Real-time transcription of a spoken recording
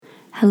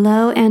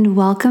Hello and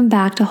welcome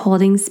back to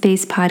Holding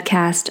Space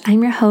Podcast.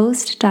 I'm your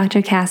host,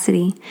 Dr.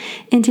 Cassidy.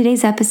 In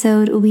today's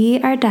episode,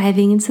 we are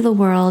diving into the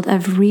world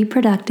of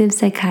reproductive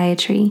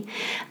psychiatry.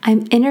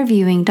 I'm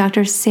interviewing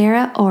Dr.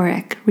 Sarah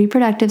Orrick,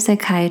 reproductive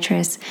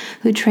psychiatrist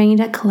who trained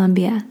at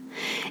Columbia.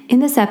 In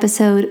this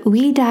episode,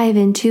 we dive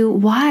into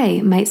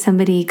why might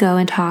somebody go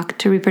and talk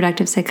to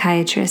reproductive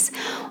psychiatrists?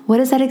 What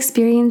is that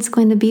experience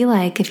going to be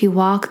like if you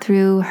walk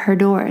through her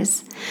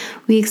doors?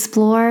 We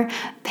explore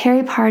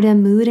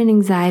peripartum mood and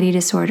anxiety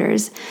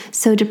disorders,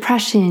 so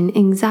depression,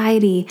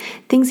 anxiety,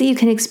 things that you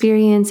can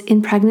experience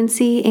in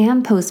pregnancy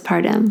and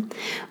postpartum.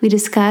 We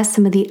discuss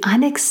some of the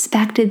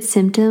unexpected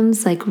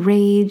symptoms like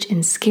rage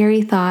and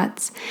scary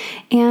thoughts,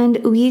 and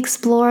we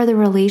explore the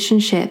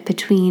relationship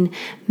between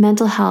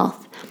mental health,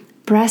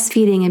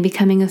 breastfeeding and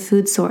becoming a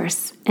food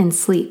source, and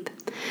sleep.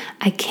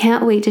 I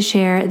can't wait to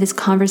share this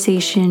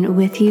conversation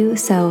with you,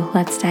 so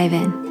let's dive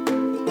in.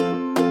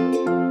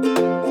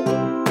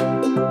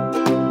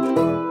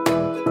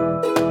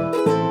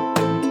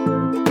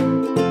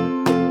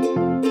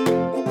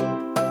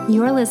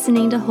 You're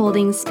listening to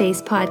Holding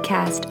Space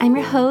Podcast. I'm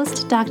your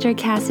host, Dr.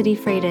 Cassidy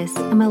Freitas.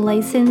 I'm a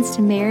licensed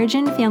marriage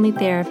and family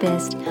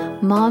therapist,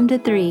 mom to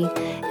 3,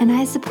 and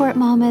I support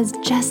mamas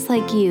just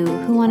like you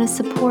who want a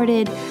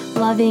supported,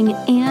 loving,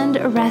 and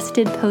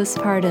rested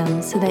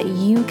postpartum so that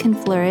you can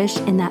flourish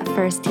in that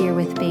first year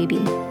with baby.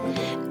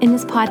 In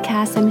this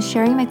podcast, I'm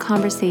sharing my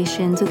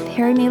conversations with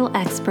perinatal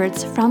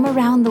experts from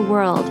around the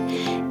world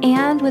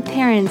and with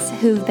parents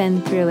who've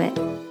been through it.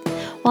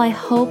 While I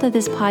hope that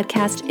this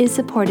podcast is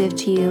supportive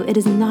to you, it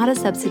is not a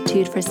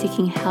substitute for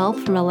seeking help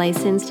from a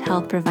licensed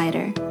health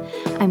provider.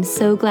 I'm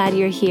so glad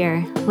you're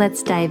here.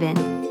 Let's dive in.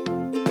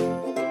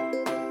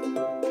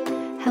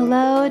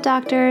 Hello,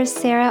 Dr.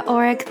 Sarah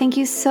Orrick. Thank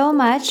you so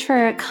much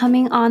for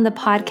coming on the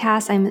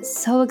podcast. I'm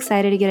so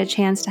excited to get a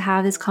chance to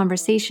have this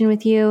conversation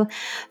with you.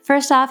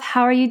 First off,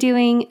 how are you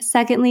doing?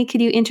 Secondly,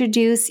 could you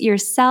introduce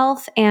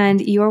yourself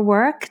and your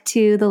work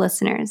to the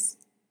listeners?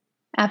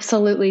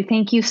 Absolutely.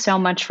 Thank you so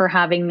much for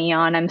having me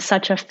on. I'm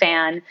such a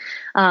fan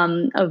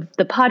of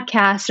the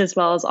podcast as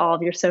well as all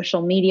of your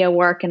social media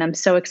work, and I'm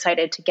so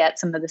excited to get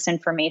some of this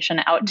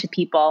information out to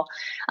people.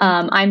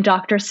 I'm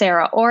Dr.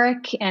 Sarah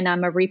Orrick, and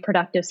I'm a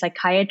reproductive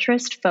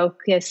psychiatrist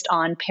focused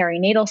on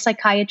perinatal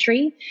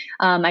psychiatry.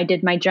 I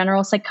did my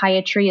general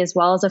psychiatry as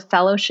well as a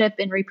fellowship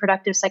in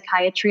reproductive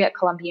psychiatry at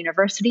Columbia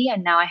University,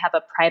 and now I have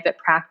a private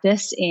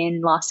practice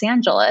in Los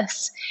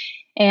Angeles.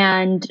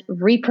 And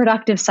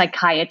reproductive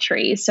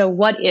psychiatry. So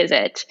what is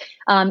it?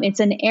 It's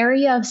an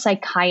area of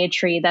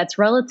psychiatry that's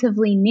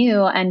relatively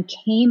new and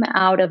came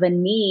out of a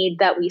need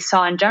that we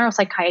saw in general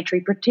psychiatry,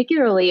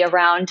 particularly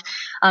around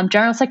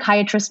general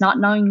psychiatrists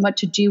not knowing what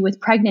to do with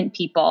pregnant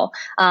people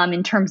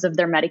in terms of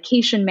their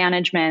medication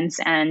management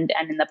and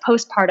in the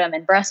postpartum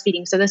and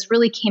breastfeeding. So this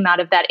really came out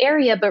of that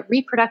area, but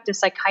reproductive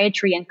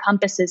psychiatry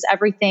encompasses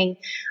everything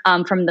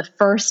from the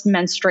first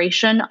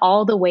menstruation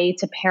all the way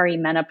to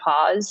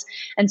perimenopause.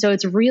 And so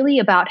it's really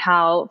about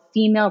how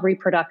female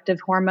reproductive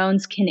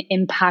hormones can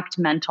impact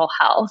mental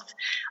health.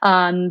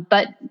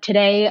 But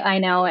today I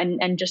know,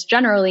 and just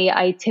generally,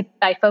 I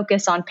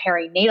focus on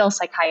perinatal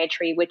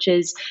psychiatry, which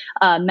is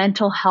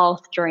mental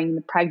health during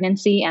the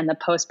pregnancy and the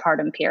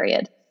postpartum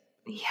period.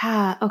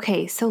 Yeah.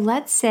 Okay. So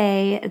let's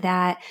say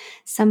that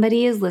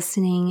somebody is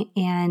listening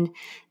and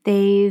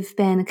they've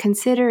been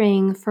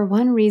considering, for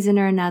one reason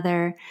or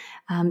another,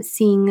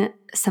 seeing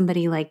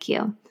somebody like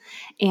you.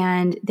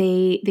 And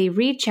they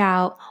reach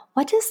out.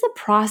 What does the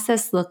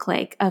process look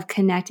like of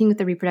connecting with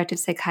the reproductive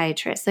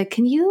psychiatrist? Like,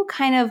 can you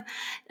kind of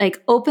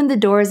like open the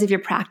doors of your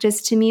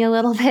practice to me a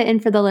little bit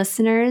and for the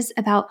listeners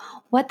about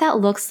what that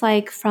looks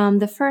like from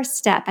the first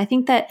step?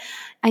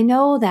 I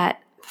know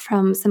that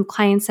from some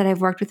clients that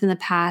I've worked with in the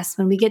past,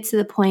 when we get to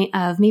the point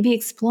of maybe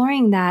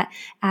exploring that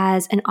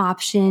as an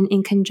option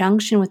in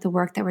conjunction with the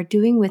work that we're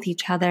doing with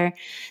each other,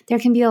 there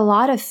can be a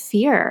lot of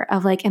fear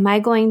of like, am I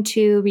going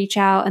to reach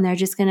out and they're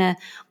just going to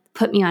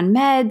put me on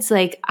meds?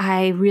 Like,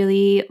 I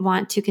really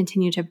want to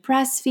continue to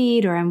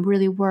breastfeed, or I'm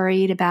really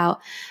worried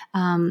about,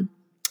 I'm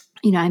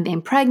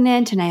being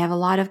pregnant and I have a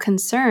lot of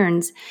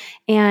concerns.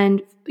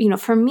 And,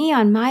 for me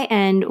on my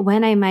end,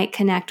 when I might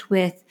connect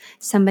with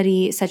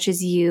somebody such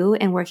as you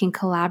and working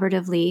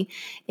collaboratively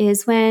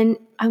is when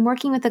I'm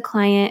working with a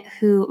client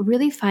who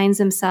really finds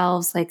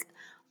themselves like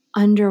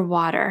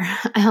underwater.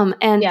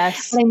 And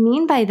Yes. What I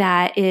mean by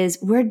that is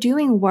we're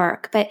doing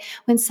work, but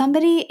when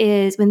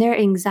their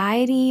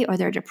anxiety or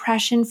their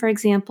depression, for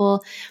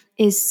example,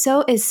 is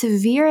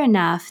severe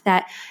enough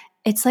that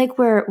it's like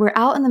we're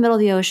out in the middle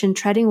of the ocean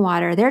treading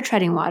water. They're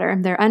treading water.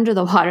 They're under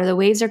the water. The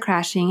waves are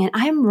crashing and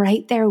I'm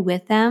right there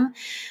with them.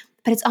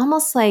 But it's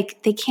almost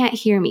like they can't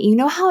hear me. You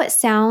know how it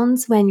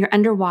sounds when you're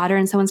underwater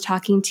and someone's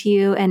talking to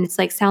you and it's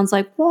like, sounds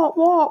like, whoa,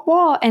 whoa,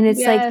 whoa. And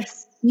it's like,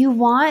 you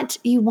want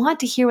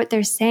to hear what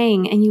they're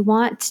saying and you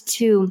want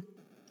to,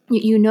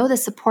 the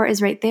support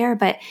is right there,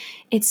 but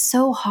it's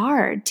so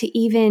hard to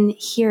even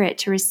hear it,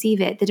 to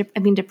receive it.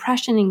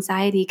 Depression,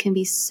 anxiety can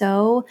be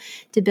so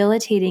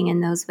debilitating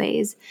in those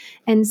ways.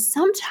 And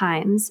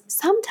sometimes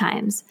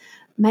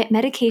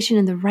medication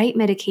and the right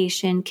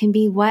medication can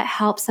be what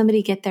helps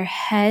somebody get their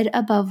head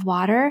above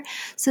water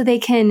so they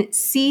can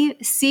see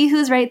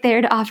who's right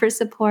there to offer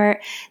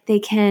support. They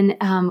can,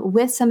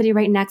 with somebody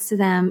right next to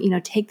them,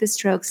 take the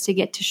strokes to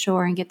get to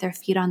shore and get their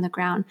feet on the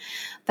ground.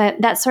 But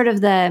that's sort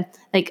of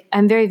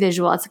I'm very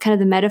visual. It's kind of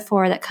the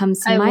metaphor that comes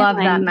to my mind. I love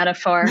that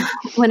metaphor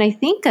when I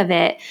think of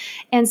it.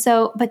 And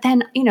so, but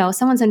then,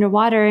 someone's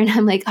underwater and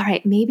I'm like, all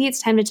right, maybe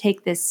it's time to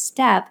take this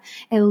step,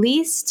 at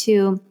least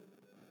to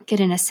get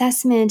an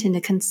assessment and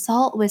to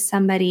consult with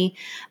somebody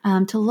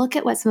to look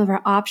at what some of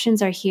our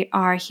options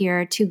are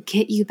here to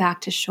get you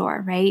back to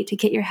shore, right? To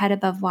get your head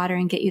above water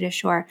and get you to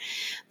shore.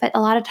 But a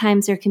lot of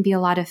times there can be a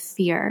lot of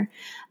fear.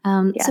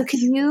 Yes. So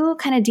could you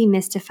kind of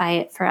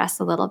demystify it for us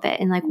a little bit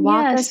and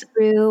walk us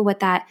through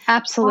what that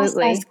process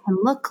can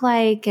look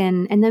like,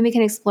 and then we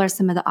can explore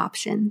some of the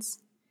options.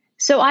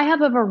 So I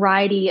have a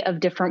variety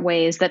of different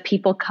ways that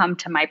people come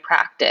to my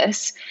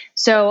practice.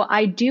 So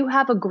I do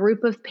have a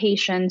group of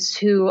patients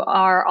who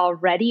are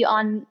already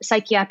on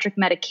psychiatric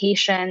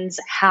medications,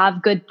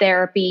 have good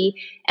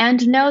therapy,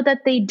 and know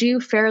that they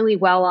do fairly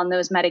well on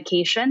those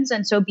medications.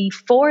 And so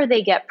before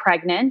they get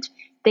pregnant,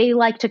 they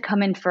like to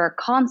come in for a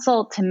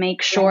consult to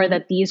make sure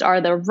that these are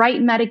the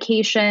right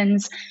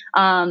medications.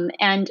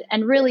 And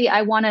really,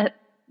 I want to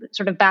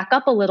sort of back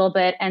up a little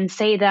bit and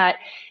say that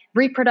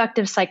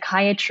reproductive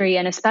psychiatry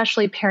and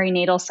especially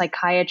perinatal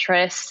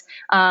psychiatrists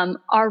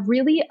are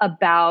really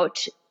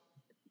about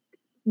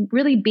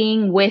really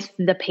being with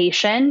the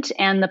patient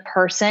and the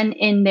person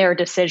in their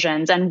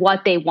decisions and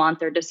what they want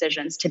their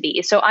decisions to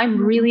be. So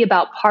I'm really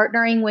about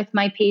partnering with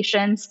my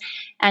patients.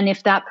 And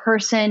if that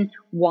person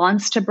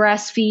wants to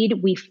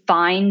breastfeed, we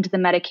find the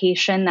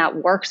medication that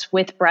works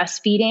with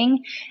breastfeeding.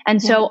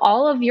 And so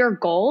all of your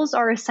goals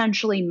are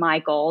essentially my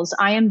goals.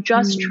 I am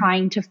just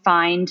trying to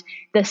find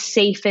the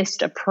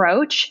safest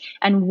approach.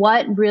 And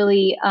what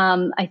really,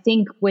 I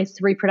think with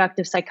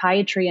reproductive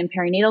psychiatry and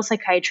perinatal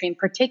psychiatry in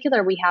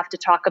particular, we have to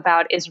talk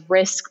about is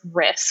risk,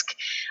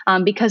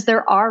 because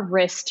there are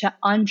risks to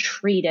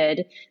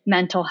untreated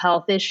mental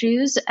health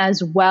issues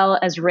as well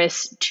as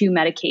risks to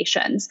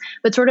medications.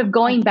 But sort of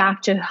going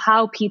back to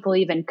how people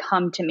even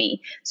come to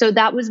me. So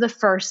that was the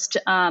first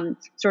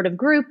sort of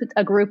group,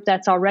 a group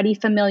that's already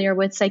familiar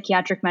with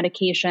psychiatric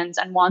medications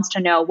and wants to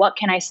know, what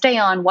can I stay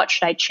on? What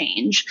should I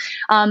change?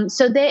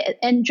 So they,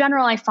 in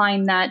general, I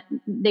find that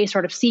they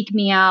sort of seek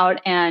me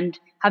out and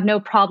have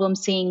no problem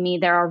seeing me.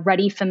 They're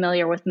already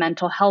familiar with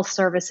mental health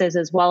services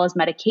as well as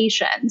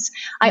medications.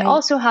 I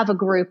also have a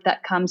group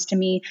that comes to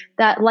me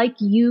that, like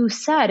you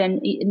said, and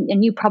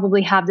you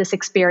probably have this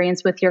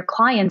experience with your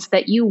clients,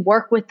 that you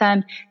work with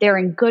them, they're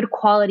in good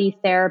quality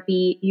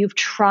therapy. You've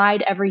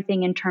tried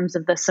everything in terms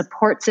of the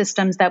support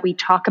systems that we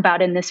talk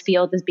about in this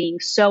field as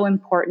being so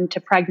important to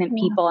pregnant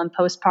people and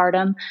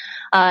postpartum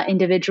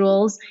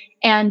individuals.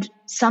 And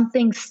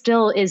something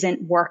still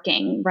isn't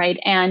working, right?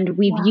 And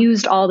we've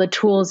used all the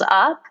tools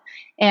up,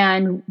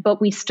 but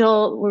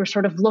we're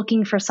sort of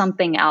looking for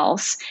something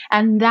else.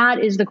 And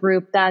that is the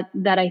group that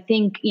I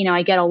think,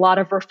 I get a lot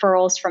of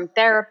referrals from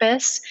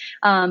therapists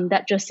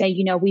that just say,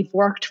 we've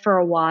worked for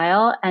a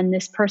while and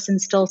this person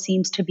still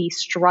seems to be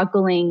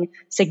struggling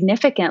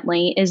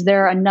significantly. Is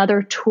there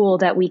another tool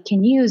that we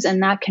can use?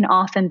 And that can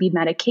often be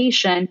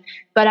medication.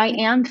 But I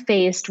am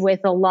faced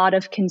with a lot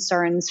of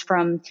concerns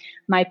from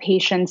my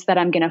patients that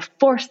I'm going to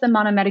force them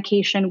on a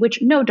medication,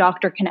 which no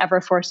doctor can ever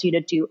force you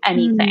to do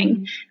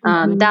anything.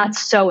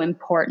 That's so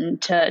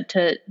important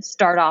to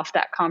start off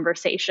that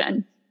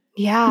conversation.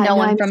 Yeah. No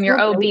one from your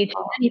OB to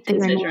any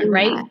decision,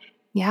 right? That.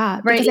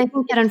 Yeah. Because I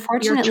think that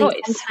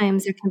unfortunately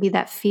sometimes there can be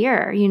that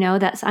fear,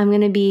 that I'm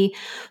going to be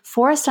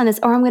forced on this,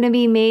 or I'm going to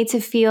be made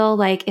to feel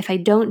like if I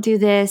don't do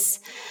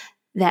this,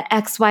 that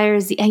X, Y, or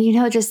Z. And,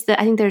 I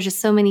think there's just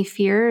so many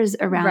fears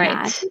around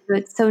that. So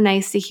it's so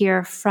nice to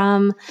hear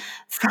from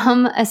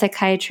a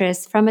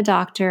psychiatrist, from a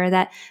doctor,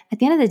 that at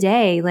the end of the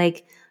day,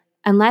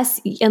 unless,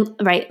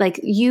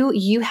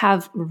 you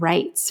have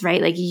rights,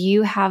 right?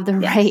 You have the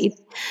right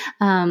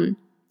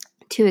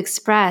to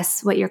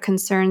express what your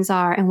concerns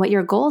are and what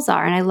your goals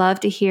are. And I love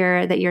to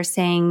hear that you're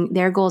saying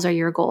their goals are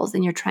your goals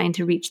and you're trying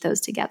to reach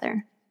those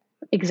together.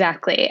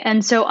 Exactly.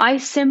 And so I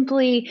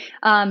simply,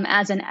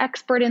 as an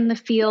expert in the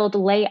field,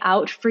 lay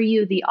out for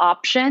you the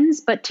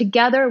options, but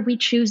together we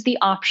choose the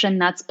option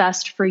that's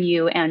best for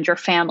you and your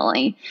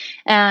family.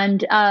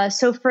 And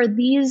so for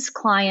these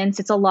clients,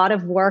 it's a lot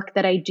of work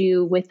that I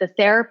do with the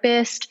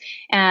therapist.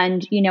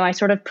 And, I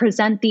sort of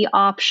present the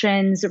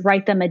options,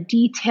 write them a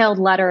detailed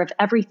letter of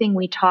everything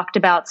we talked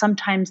about.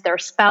 Sometimes their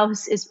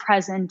spouse is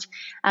present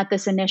at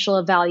this initial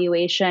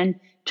evaluation,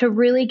 to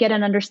really get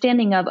an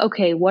understanding of,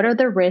 okay, what are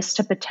the risks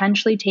to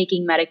potentially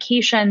taking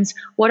medications?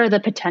 What are the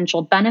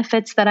potential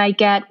benefits that I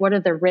get? What are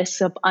the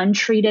risks of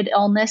untreated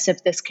illness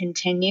if this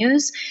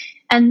continues?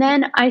 And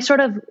then I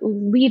sort of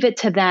leave it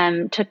to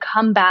them to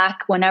come back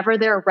whenever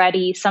they're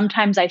ready.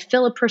 Sometimes I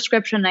fill a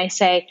prescription and I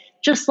say,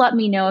 just let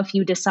me know if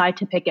you decide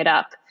to pick it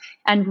up,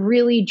 and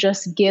really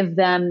just give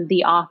them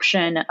the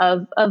option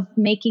of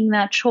making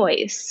that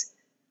choice.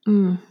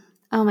 Oh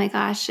my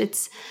gosh,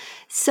 it's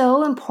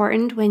So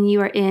important when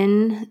you are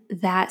in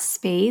that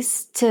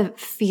space to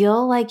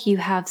feel like you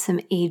have some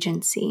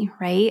agency,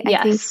 right?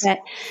 I think Yes. that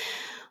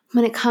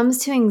when it comes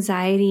to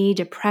anxiety,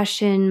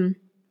 depression,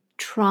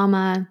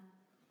 trauma,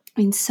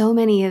 I mean, so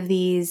many of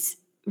these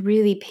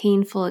really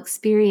painful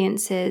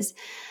experiences,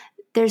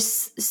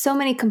 there's so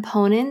many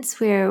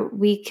components where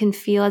we can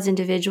feel as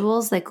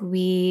individuals like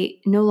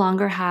we no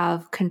longer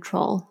have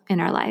control in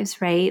our lives,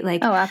 right?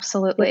 Like, Oh,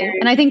 absolutely.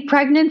 And I there's, think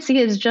pregnancy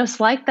is just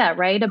like that,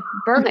 right? oh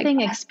my Birthing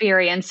God,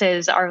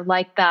 experiences are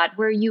like that,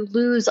 where you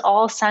lose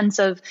all sense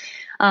of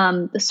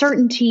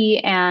certainty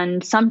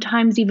and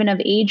sometimes even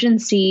of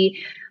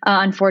agency,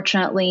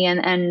 unfortunately.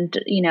 And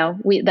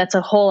that's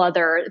a whole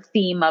other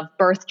theme of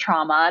birth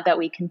trauma that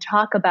we can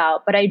talk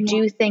about. But I yeah.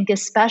 do think,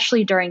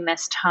 especially during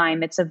this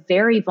time, it's a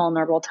very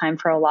vulnerable time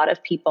for a lot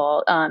of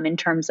people in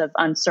terms of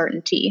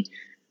uncertainty.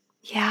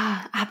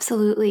 Yeah,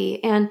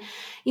 absolutely. And,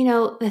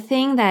 the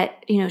thing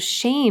that,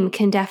 shame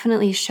can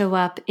definitely show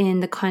up in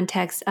the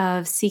context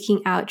of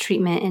seeking out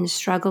treatment and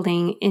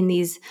struggling in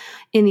these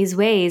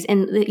ways.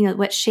 And,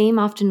 what shame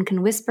often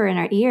can whisper in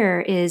our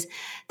ear is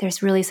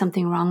there's really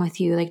something wrong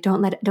with you. Like,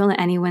 don't let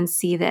anyone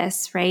see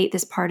this, right?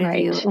 This part of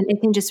you. Right. And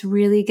it can just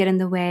really get in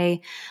the way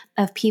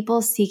of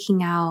people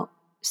seeking out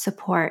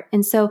support.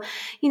 And so,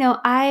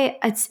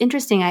 it's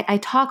interesting. I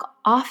talk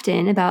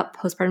often about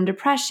postpartum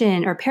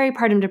depression or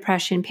peripartum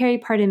depression,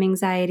 peripartum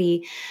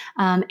anxiety,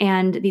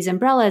 and these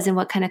umbrellas and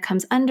what kind of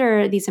comes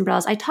under these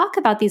umbrellas. I talk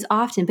about these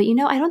often, but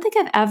I don't think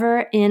I've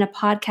ever in a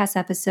podcast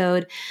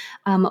episode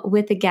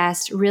with a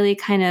guest really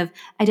kind of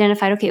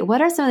identified, okay,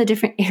 what are some of the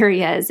different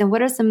areas and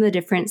what are some of the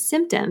different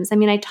symptoms? I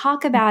mean, I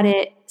talk about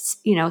it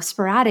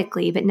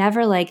sporadically, but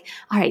never like,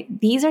 all right,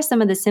 these are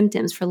some of the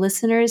symptoms for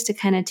listeners to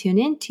kind of tune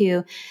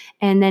into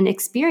and then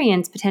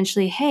experience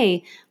potentially,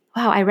 hey,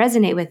 wow, I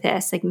resonate with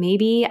this. Like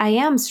maybe I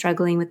am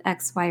struggling with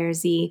X, Y, or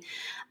Z.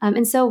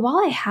 And so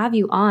while I have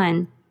you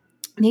on,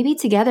 maybe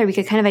together we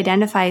could kind of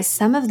identify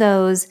some of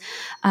those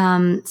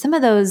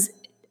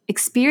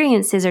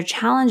experiences or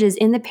challenges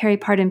in the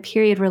peripartum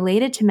period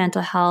related to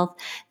mental health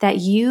that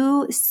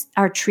you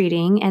are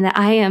treating and that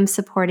I am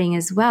supporting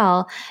as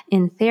well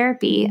in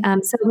therapy.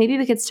 So maybe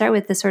we could start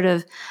with the sort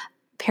of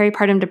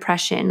peripartum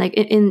depression. Like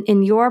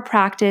in your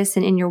practice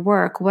and in your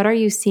work, what are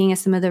you seeing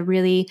as some of the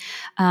really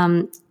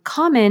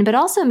common, but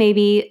also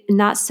maybe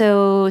not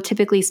so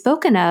typically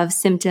spoken of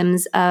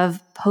symptoms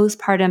of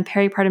postpartum,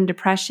 peripartum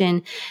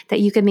depression that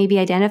you could maybe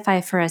identify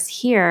for us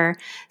here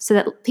so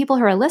that people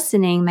who are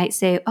listening might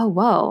say, oh,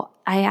 whoa,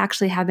 I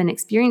actually have been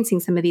experiencing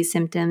some of these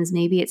symptoms.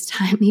 Maybe it's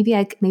time, maybe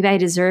I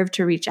deserve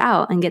to reach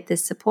out and get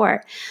this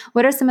support.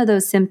 What are some of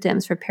those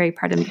symptoms for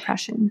peripartum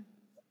depression?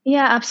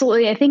 Yeah,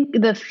 absolutely. I think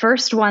the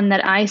first one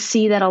that I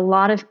see that a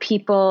lot of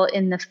people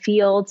in the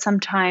field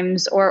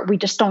sometimes, or we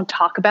just don't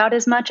talk about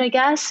as much, I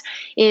guess,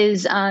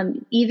 is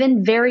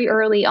even very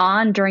early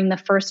on during the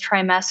first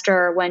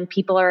trimester when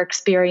people are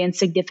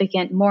experiencing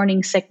significant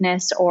morning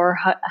sickness or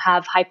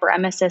have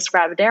hyperemesis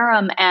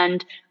gravidarum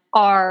and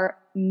are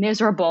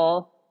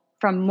miserable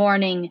from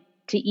morning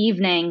to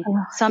evening,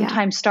 Yeah.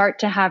 sometimes start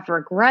to have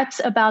regrets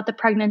about the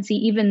pregnancy,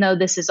 even though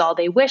this is all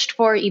they wished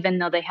for, even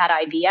though they had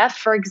IVF,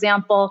 for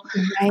example.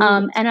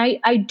 Right. And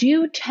I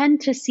do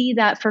tend to see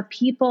that for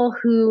people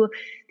who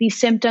these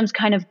symptoms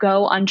kind of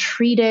go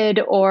untreated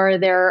or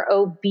their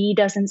OB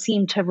doesn't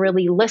seem to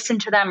really listen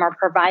to them or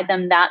provide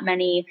them that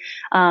many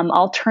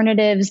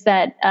alternatives,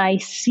 that I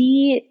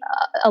see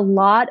a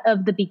lot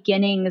of the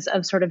beginnings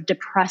of sort of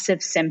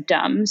depressive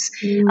symptoms.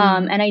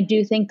 Mm. And I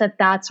do think that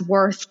that's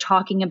worth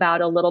talking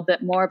about a little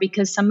bit more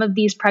because some of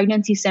these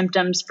pregnancy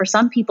symptoms for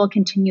some people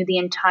continue the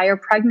entire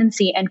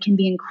pregnancy and can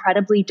be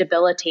incredibly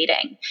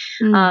debilitating.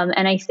 Mm.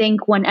 And I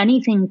think when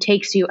anything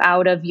takes you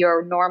out of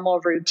your normal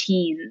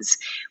routines,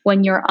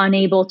 when you're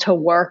unable to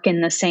work in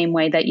the same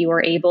way that you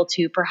were able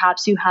to,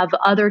 perhaps you have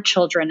other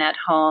children at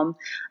home,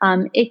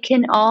 it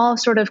can all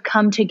sort of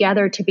come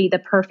together to be the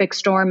perfect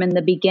storm in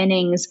the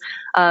beginnings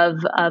of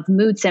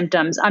mood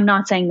symptoms. I'm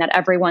not saying that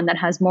everyone that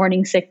has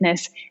morning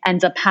sickness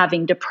ends up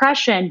having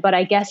depression, but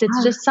I guess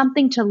it's just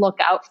something to look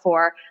out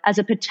for as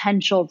a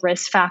potential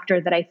risk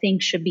factor that I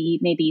think should be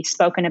maybe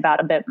spoken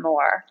about a bit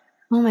more.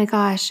 Oh my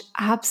gosh,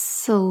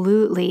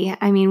 absolutely.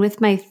 I mean, with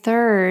my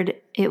third,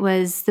 it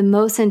was the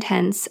most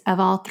intense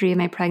of all three of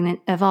my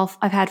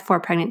I've had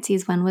four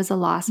pregnancies. One was a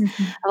loss. Mhm.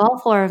 Of all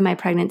four of my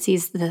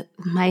pregnancies,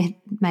 my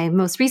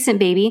most recent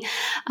baby,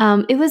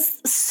 it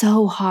was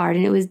so hard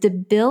and it was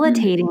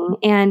debilitating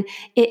and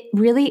it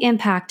really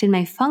impacted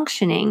my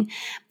functioning.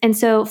 And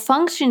so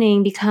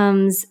functioning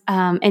becomes,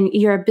 and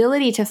your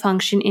ability to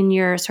function in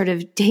your sort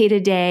of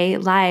day-to-day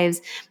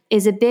lives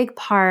is a big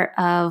part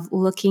of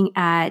looking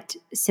at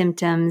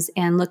symptoms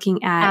and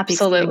looking at the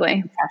experience of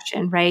Absolutely.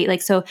 depression, right?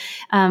 Like, so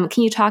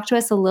can you talk to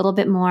us a little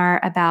bit more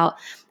about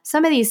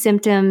some of these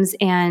symptoms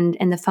and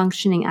the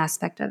functioning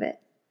aspect of it?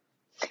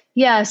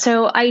 Yeah,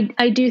 so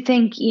I do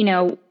think,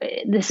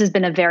 this has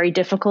been a very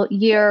difficult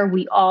year.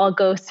 We all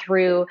go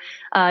through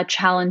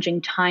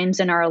challenging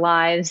times in our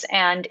lives,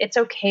 and it's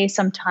okay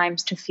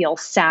sometimes to feel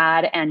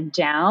sad and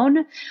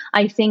down.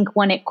 I think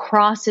when it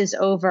crosses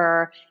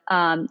over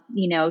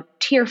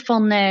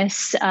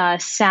tearfulness,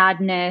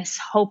 sadness,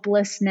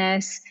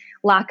 hopelessness,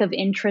 lack of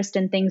interest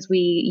in things we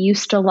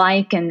used to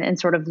like, and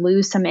sort of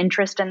lose some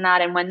interest in that.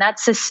 And when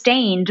that's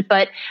sustained,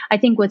 but I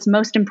think what's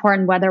most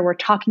important, whether we're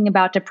talking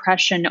about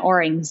depression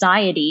or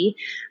anxiety,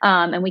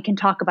 and we can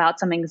talk about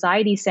some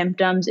anxiety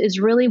symptoms, is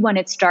really when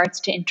it starts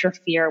to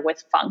interfere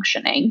with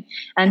functioning.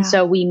 And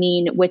so we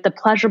mean with the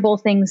pleasurable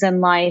things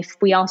in life,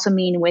 we also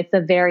mean with the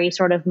very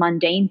sort of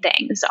mundane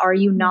things. Are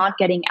you not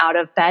getting out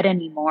of bed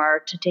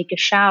anymore to take a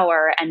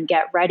shower and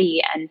get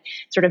ready and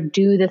sort of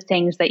do the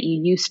things that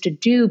you used to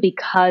do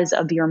because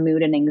of your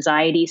mood and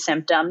anxiety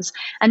symptoms?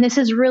 And this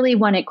is really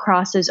when it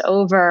crosses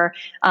over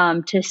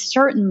to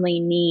certainly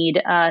need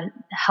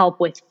help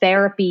with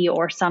therapy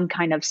or some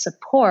kind of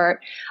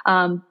support.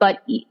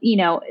 But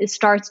it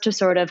starts to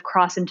sort of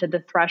cross into the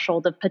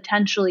threshold of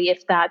potentially,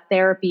 if that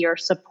therapy or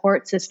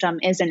support system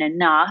isn't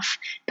enough,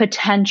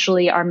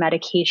 potentially are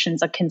medications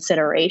a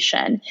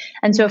consideration.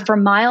 And so for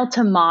mild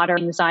to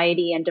moderate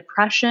anxiety and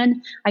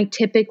depression, I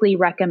typically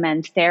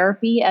recommend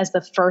therapy as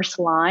the first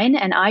line.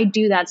 And I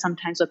do that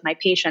sometimes with my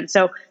patients.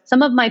 So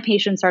some of my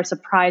patients are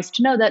surprised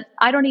to know that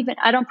I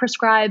don't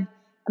prescribe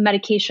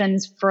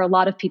medications for a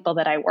lot of people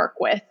that I work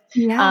with.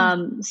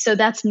 So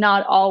that's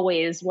not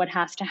always what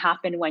has to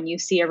happen when you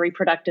see a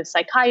reproductive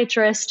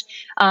psychiatrist.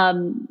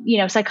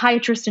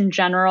 Psychiatrists in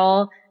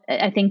general,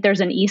 I think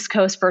there's an East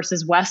Coast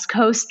versus West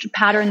Coast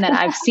pattern that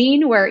I've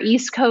seen, where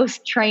East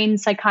Coast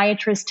trained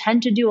psychiatrists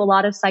tend to do a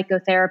lot of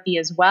psychotherapy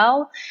as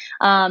well.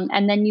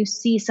 And then you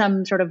see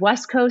some sort of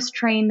West Coast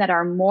trained that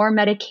are more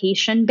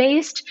medication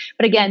based.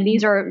 But again,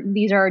 these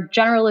are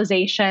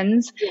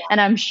generalizations, and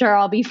I'm sure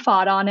I'll be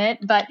fought on it.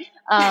 But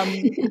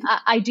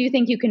I do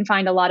think you can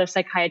find a lot of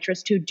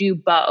psychiatrists who do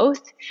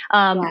both.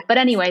 But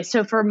anyway,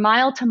 so for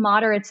mild to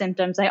moderate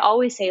symptoms, I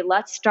always say,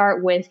 let's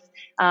start with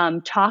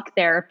talk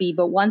therapy.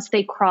 But once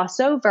they cross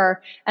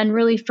over, and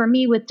really for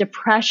me with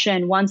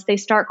depression, once they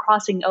start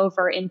crossing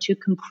over into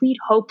complete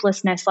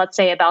hopelessness, let's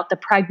say about the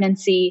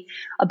pregnancy,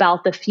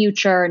 about the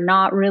future,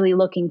 not really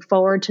looking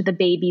forward to the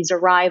baby's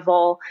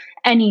arrival,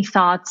 any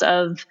thoughts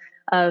of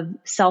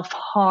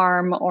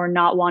self-harm or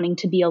not wanting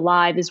to be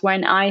alive, is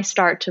when I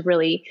start to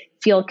really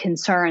feel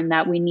concerned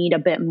that we need a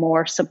bit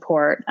more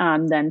support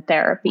than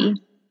therapy.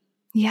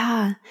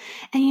 Yeah.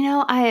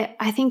 And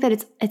I think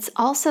that it's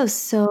also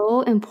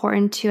so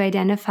important to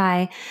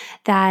identify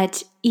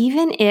that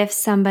even if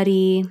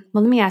somebody,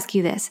 well, let me ask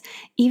you this,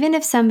 even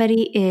if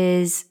somebody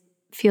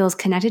feels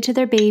connected to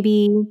their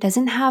baby,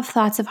 doesn't have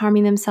thoughts of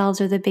harming themselves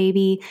or the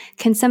baby,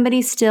 can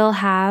somebody still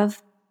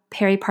have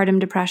peripartum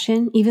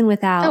depression even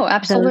without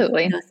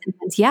absolutely those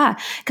symptoms? Yeah.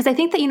 Because I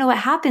think that, what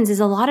happens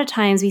is a lot of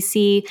times we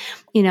see,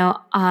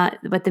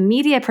 what the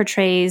media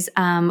portrays,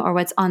 or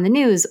what's on the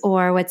news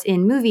or what's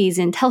in movies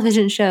and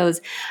television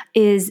shows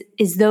is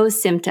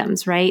those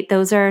symptoms, right?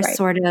 Those are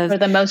sort of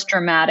the most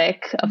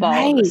dramatic of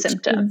all the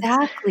symptoms.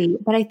 Exactly.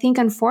 But I think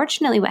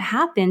unfortunately what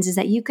happens is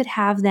that you could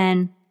have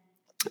then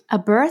a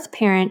birth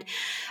parent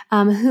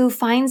who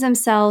finds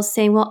themselves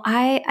saying, well,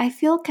 I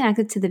feel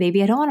connected to the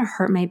baby. I don't want to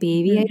hurt my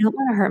baby. I don't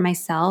want to hurt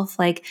myself.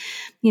 Like,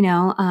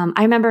 I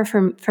remember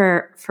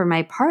for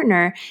my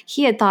partner,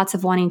 he had thoughts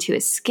of wanting to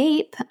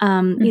escape,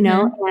 and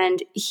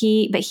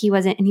he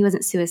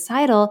wasn't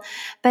suicidal.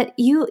 But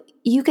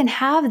you can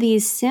have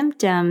these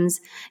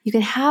symptoms, you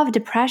can have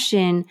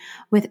depression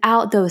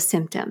without those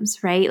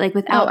symptoms, right? Like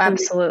without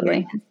those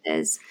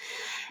experiences.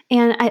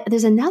 And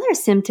there's another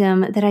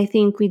symptom that I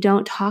think we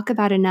don't talk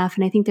about enough,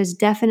 and I think there's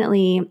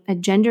definitely a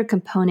gender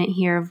component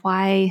here of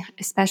why,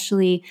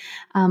 especially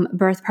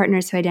birth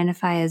partners who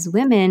identify as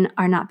women,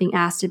 are not being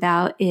asked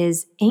about,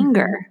 is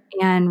anger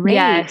and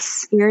rage,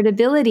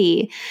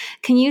 irritability.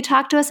 Can you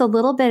talk to us a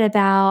little bit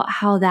about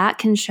how that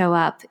can show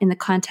up in the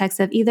context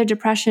of either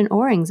depression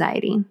or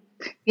anxiety?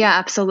 Yeah,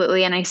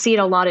 absolutely. And I see it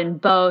a lot in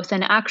both.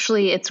 And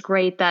actually, it's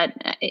great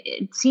that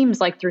it seems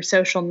like through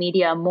social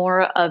media,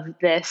 more of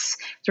this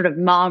sort of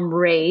mom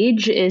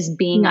rage is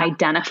being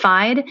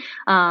identified.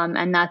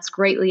 And that's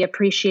greatly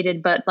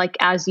appreciated. But like,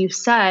 as you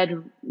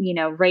said,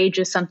 rage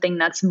is something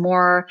that's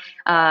more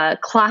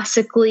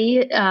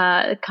classically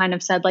kind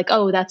of said like,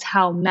 oh, that's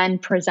how men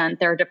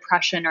present their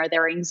depression or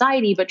their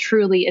anxiety. But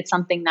truly, it's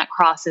something that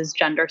crosses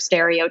gender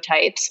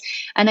stereotypes.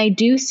 And I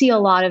do see a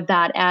lot of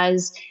that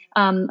as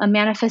a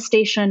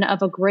manifestation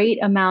of a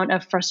great amount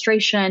of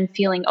frustration,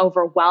 feeling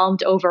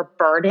overwhelmed,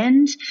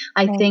 overburdened.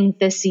 I think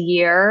this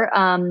year,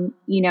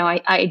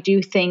 I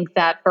do think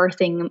that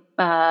birthing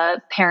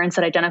parents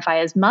that identify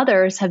as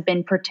mothers have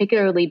been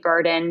particularly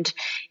burdened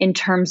in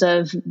terms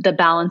of the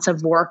balance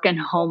of work and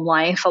home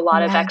life, a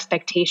lot of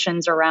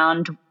expectations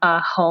around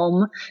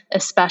home,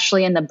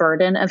 especially in the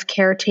burden of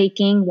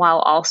caretaking, while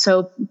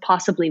also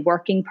possibly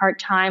working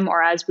part-time,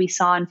 or as we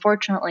saw,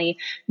 unfortunately,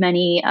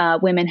 many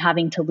women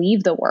having to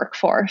leave the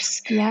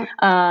workforce. Yeah.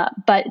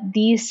 But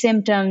these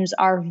symptoms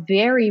are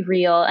very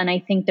real, and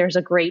I think there's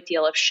a great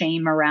deal of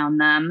shame around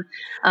them.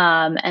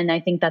 And I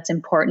think that's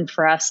important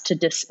for us to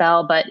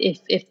dispel. But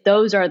if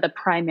those are the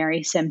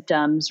primary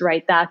symptoms,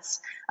 right, that's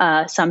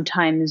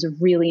sometimes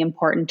really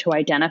important to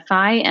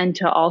identify and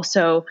to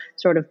also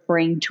sort of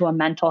bring to a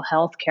mental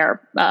health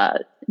care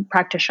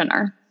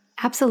practitioner.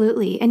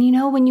 Absolutely. And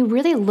when you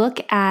really look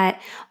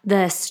at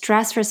the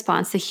stress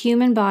response, the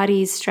human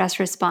body's stress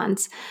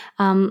response,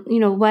 what's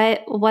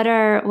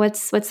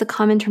the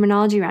common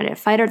terminology around it?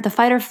 The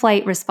fight or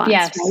flight response,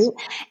 Yes. right?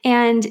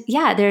 And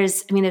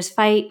there's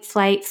fight,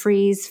 flight,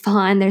 freeze,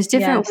 fawn. There's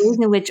different ways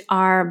in which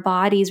our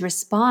bodies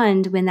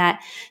respond when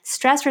that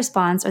stress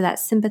response or that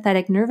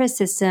sympathetic nervous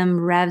system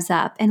revs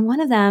up. And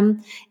one of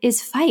them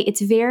is fight. It's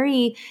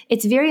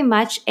very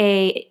much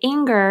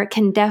anger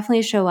can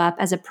definitely show up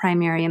as a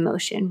primary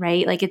emotion, right?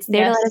 Like it's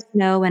there to let us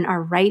know when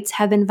our rights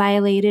have been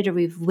violated or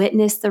we've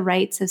witnessed the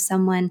rights of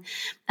someone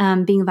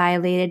being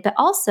violated. But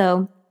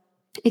also,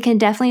 it can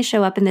definitely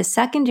show up in the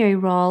secondary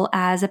role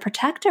as a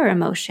protector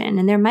emotion.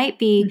 And there might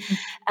be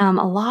a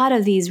lot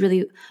of these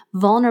really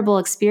vulnerable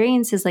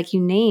experiences, like you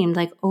named,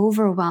 like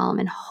overwhelm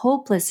and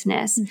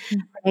hopelessness,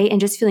 right?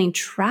 And just feeling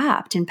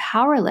trapped and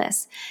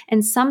powerless.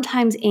 And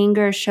sometimes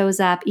anger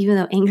shows up, even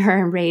though anger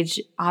and rage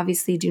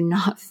obviously do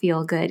not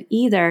feel good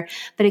either,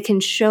 but it can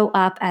show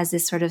up as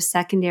this sort of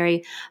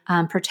secondary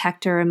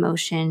protector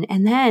emotion.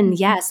 And then,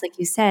 yes, like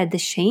you said, the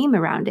shame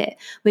around it,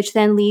 which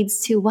then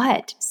leads to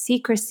what?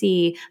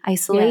 Secrecy,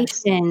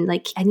 isolation.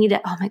 Like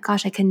oh my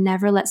gosh, I can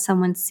never let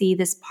someone see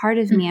this part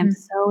of me. I'm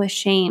so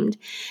ashamed.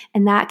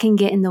 And that can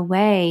get in the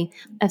way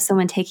of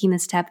someone taking the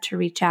step to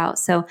reach out.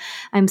 So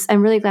I'm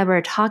really glad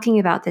we're talking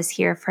about this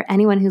here for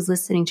anyone who's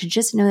listening, to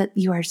just know that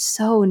you are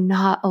so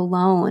not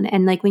alone.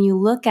 And like when you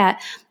look at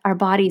our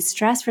body's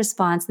stress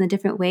response and the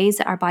different ways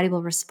that our body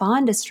will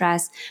respond to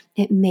stress,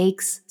 it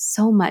makes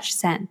so much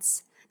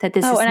sense.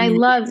 And I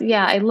love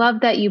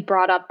that you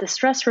brought up the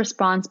stress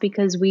response,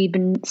 because we've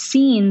been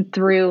seeing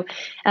through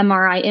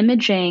MRI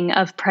imaging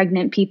of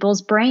pregnant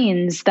people's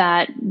brains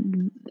that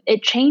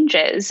it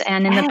changes.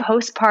 And in the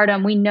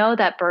postpartum, we know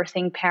that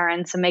birthing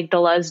parents'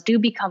 amygdalas do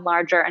become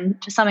larger,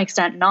 and to some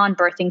extent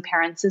non-birthing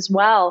parents as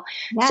well.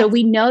 Yes. So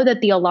we know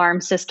that the alarm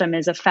system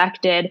is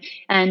affected.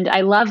 And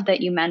I love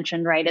that you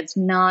mentioned, right, it's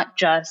not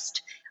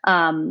just,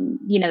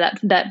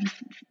 that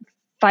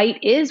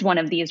fight is one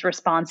of these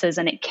responses,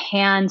 and it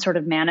can sort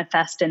of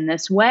manifest in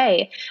this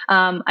way.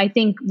 I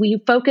think we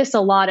focus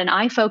a lot, and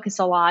I focus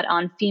a lot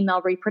on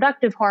female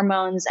reproductive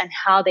hormones and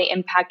how they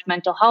impact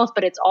mental health,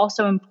 but it's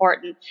also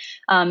important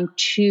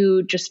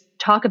to just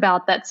talk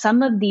about that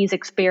some of these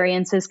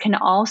experiences can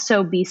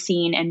also be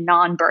seen in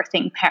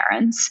non-birthing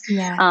parents.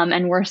 Yeah.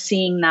 And we're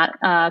seeing that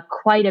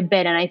quite a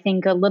bit. And I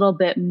think a little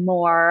bit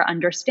more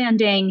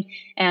understanding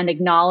and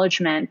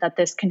acknowledgement that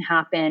this can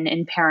happen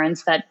in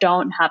parents that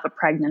don't have a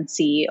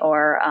pregnancy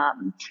or,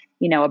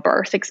 a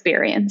birth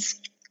experience.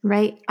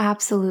 Right.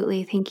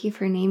 Absolutely. Thank you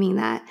for naming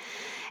that.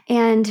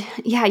 And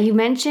yeah, you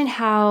mentioned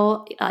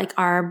how like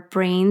our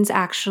brains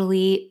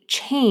actually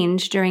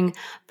change during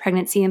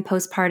pregnancy and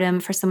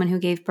postpartum for someone who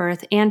gave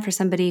birth and for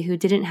somebody who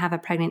didn't have a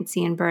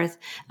pregnancy and birth,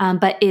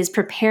 but is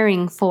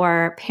preparing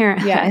for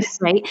parenthood, yes.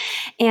 Right?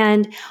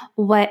 And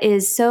what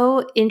is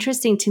so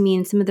interesting to me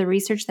in some of the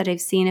research that I've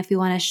seen, if we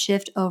want to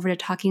shift over to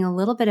talking a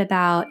little bit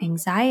about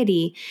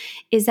anxiety,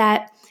 is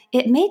that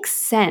it makes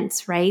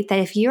sense, right? That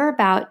if you're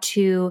about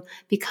to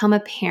become a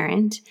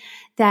parent,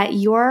 that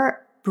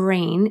your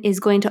brain is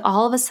going to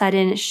all of a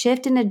sudden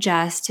shift and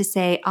adjust to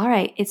say, all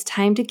right, it's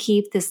time to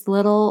keep this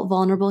little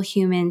vulnerable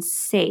human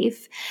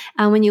safe.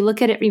 When you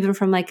look at it even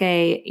from like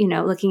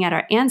looking at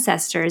our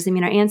ancestors, I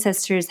mean, our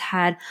ancestors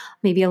had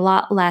maybe a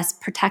lot less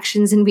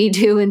protections than we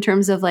do in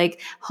terms of like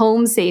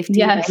home safety.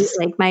 Yes.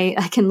 Right? Like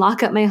I can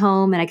lock up my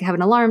home and I can have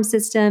an alarm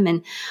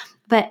system.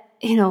 But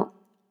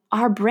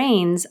our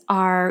brains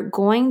are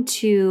going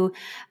to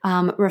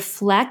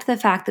reflect the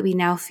fact that we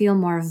now feel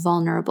more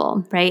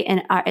vulnerable, right?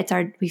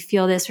 And we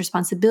feel this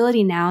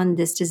responsibility now and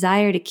this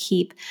desire to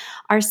keep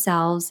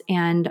ourselves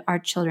and our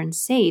children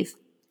safe.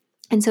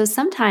 And so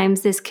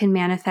sometimes this can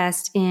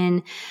manifest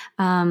in,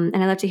 and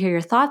I'd love to hear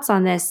your thoughts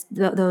on this,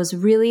 those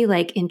really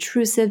like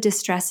intrusive,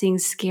 distressing,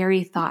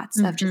 scary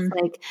thoughts of just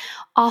like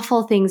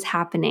awful things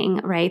happening,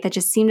 right? That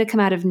just seem to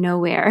come out of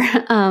nowhere.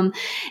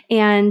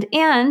 And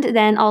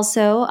then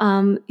also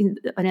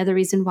another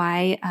reason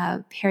why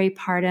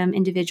peripartum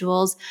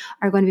individuals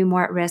are going to be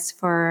more at risk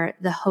for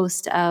the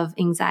host of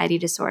anxiety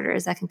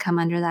disorders that can come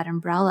under that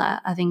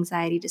umbrella of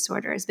anxiety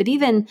disorders. But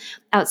even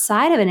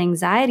outside of an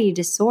anxiety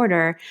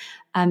disorder,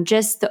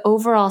 just the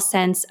overall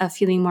sense of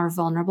feeling more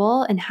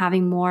vulnerable and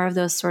having more of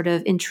those sort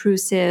of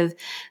intrusive,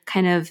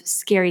 kind of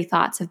scary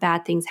thoughts of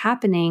bad things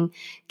happening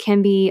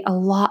can be a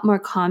lot more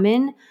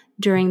common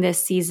during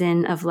this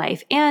season of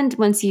life. And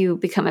once you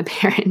become a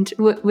parent,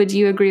 would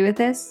you agree with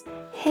this?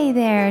 Hey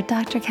there,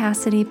 Dr.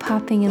 Cassidy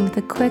popping in with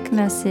a quick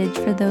message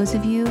for those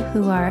of you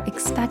who are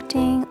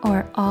expecting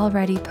or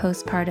already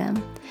postpartum.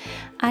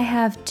 I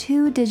have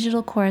 2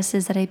 digital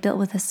courses that I built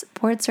with a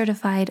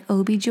board-certified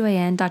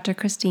OBGYN, Dr.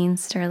 Christine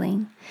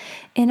Sterling.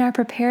 In our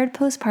Prepared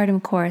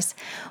Postpartum course,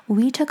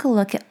 we took a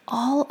look at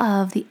all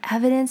of the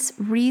evidence,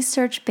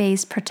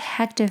 research-based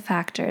protective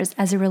factors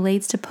as it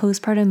relates to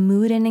postpartum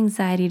mood and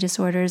anxiety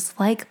disorders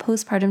like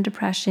postpartum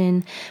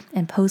depression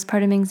and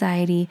postpartum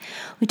anxiety.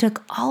 We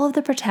took all of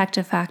the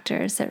protective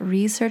factors that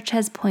research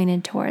has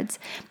pointed towards,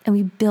 and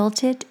we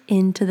built it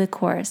into the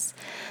course.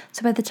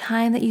 So by the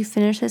time that you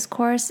finish this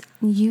course,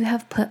 you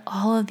have put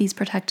all of these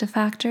protective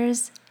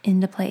factors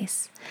into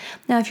place.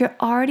 Now, if you're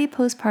already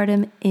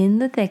postpartum in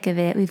the thick of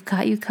it, we've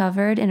got you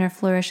covered in our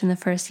Flourish in the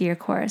First Year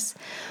course,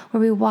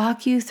 where we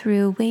walk you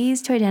through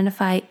ways to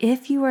identify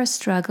if you are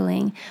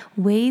struggling,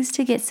 ways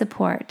to get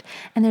support.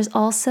 And there's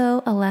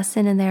also a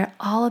lesson in there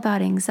all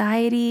about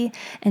anxiety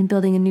and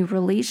building a new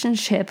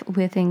relationship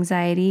with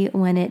anxiety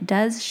when it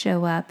does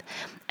show up,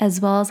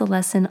 as well as a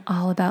lesson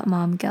all about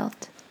mom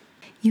guilt.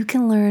 You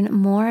can learn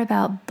more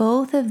about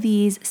both of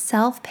these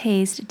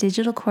self-paced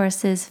digital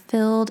courses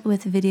filled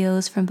with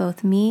videos from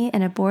both me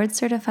and a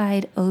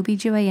board-certified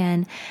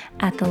OBGYN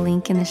at the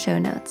link in the show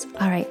notes.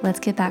 All right, let's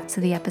get back to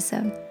the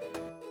episode.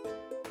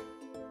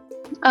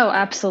 Oh,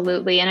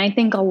 absolutely. And I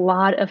think a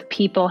lot of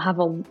people have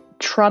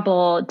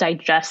trouble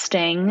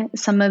digesting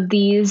some of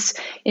these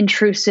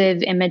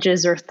intrusive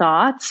images or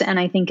thoughts. And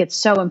I think it's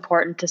so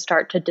important to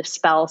start to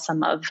dispel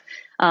some of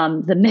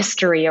the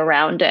mystery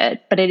around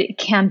it. But it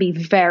can be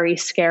very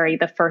scary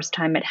the first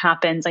time it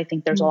happens. I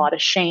think there's a lot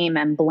of shame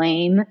and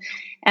blame.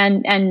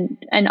 And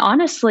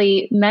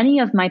honestly, many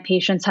of my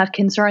patients have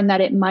concern that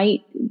it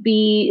might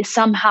be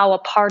somehow a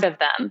part of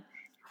them.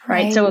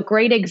 Right. So a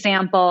great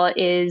example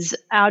is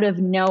out of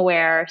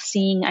nowhere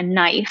seeing a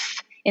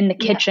knife in the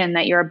kitchen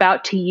that you're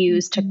about to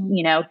use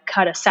to,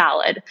 cut a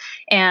salad.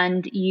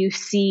 And you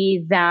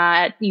see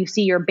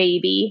your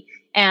baby,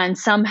 and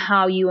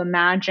somehow you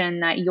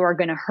imagine that you're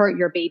going to hurt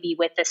your baby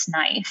with this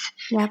knife.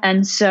 Yep.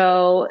 And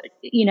so,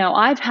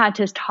 I've had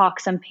to talk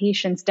some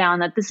patients down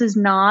that this is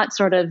not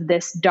sort of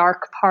this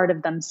dark part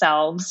of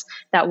themselves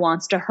that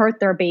wants to hurt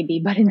their baby,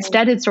 but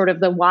instead it's sort of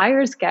the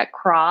wires get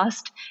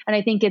crossed. And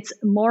I think it's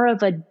more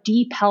of a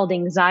deep held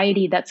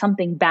anxiety that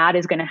something bad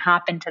is going to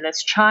happen to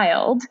this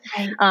child.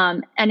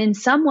 Right. And in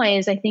some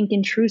ways, I think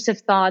intrusive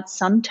thoughts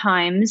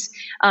sometimes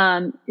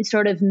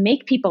sort of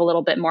make people a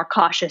little bit more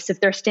cautious if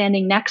they're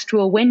standing next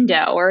to a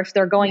window or if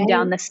they're going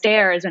down the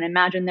stairs and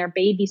imagine their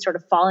baby sort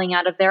of falling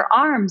out of their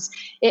arms.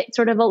 It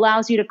sort of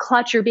allows you to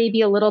clutch your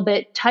baby a little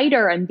bit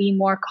tighter and be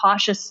more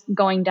cautious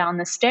going down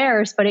the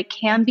stairs, but it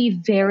can be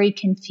very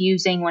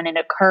confusing when it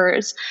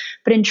occurs.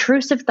 But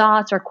intrusive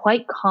thoughts are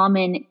quite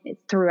common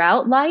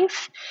throughout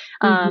life.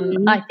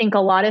 I think a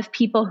lot of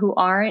people who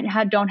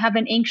don't have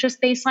an anxious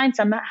baseline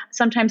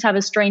sometimes have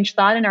a strange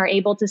thought and are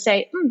able to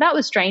say, that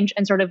was strange,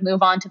 and sort of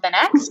move on to the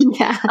next.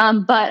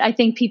 But I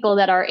think people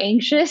that are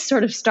anxious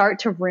sort of start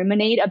to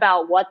ruminate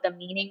about what the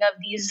meaning of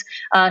these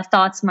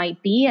thoughts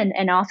might be.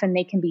 And often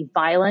they can be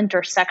violent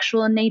or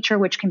sexual in nature,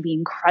 which can be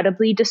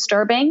incredibly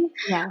disturbing.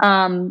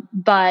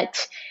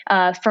 But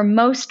for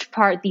most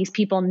part, these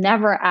people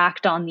never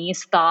act on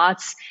these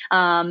thoughts.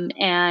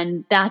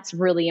 And that's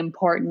really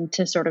important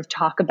to sort of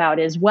talk about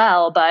as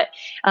well. But,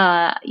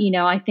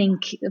 I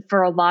think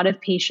for a lot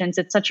of patients,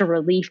 it's such a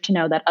relief to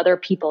know that other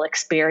people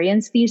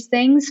experience these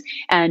things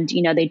and,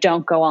 they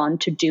don't go on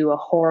to do a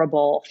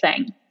horrible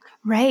thing.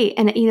 Right.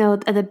 And,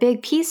 the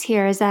big piece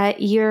here is that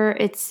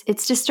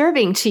it's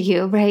disturbing to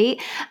you, right?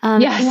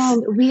 Yes.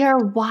 And we are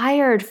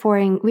wired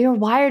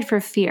for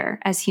fear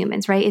as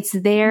humans, right? It's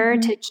there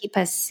to keep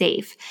us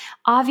safe.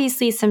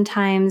 Obviously,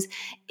 sometimes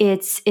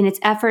it's in its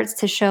efforts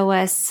to show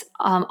us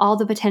all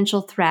the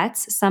potential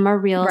threats. Some are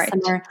real, some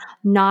are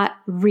not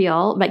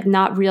real, like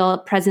not real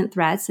present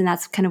threats. And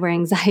that's kind of where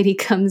anxiety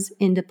comes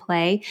into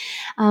play.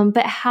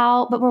 But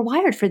we're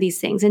wired for these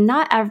things, and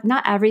not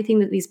everything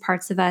that these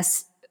parts of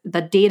us, the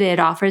data it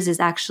offers, is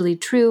actually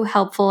true,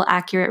 helpful,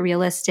 accurate,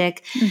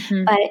 realistic.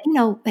 But,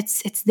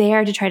 it's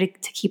there to try to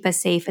keep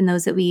us safe and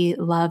those that we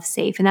love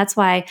safe. And that's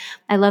why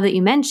I love that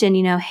you mentioned,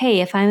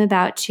 hey, if I'm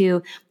about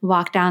to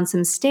walk down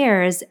some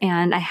stairs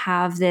and I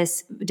have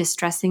this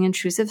distressing,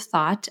 intrusive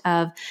thought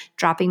of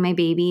dropping my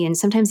baby, and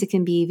sometimes it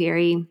can be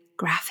very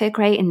graphic,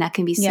 right? And that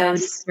can be so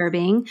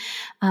disturbing.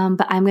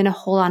 But I'm going to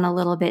hold on a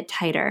little bit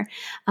tighter.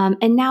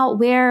 And now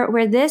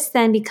where this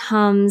then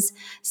becomes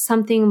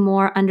something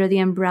more under the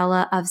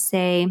umbrella of,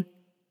 say,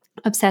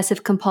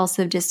 obsessive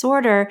compulsive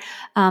disorder,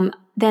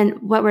 then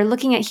what we're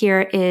looking at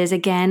here is,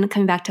 again,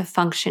 coming back to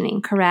functioning,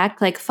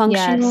 correct? Like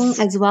functioning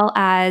as well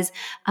as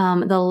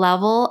the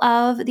level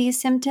of these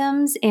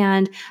symptoms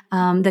and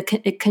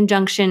the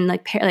conjunction,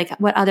 like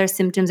what other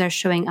symptoms are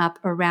showing up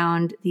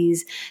around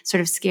these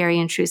sort of scary,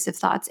 intrusive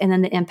thoughts, and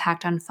then the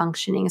impact on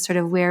functioning, sort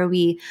of where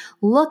we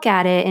look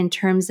at it in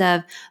terms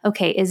of,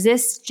 okay, is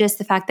this just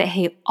the fact that,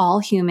 hey, all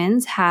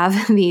humans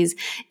have these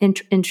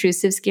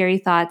intrusive, scary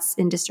thoughts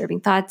and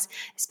disturbing thoughts,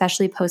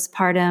 especially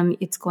postpartum?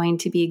 It's going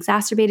to be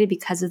exacerbated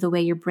because of the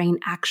way your brain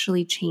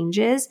actually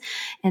changes.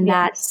 And Yes.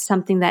 that's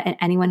something that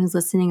anyone who's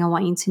listening, I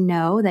want you to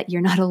know that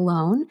you're not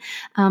alone.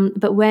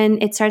 But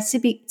when it starts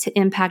to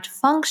impact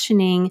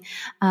functioning,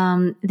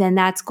 then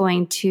that's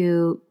going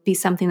to be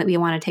something that we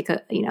want to take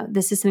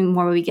this is something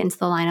more where we get into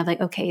the line of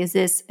like, okay, is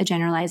this a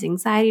generalized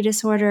anxiety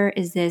disorder?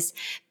 Is this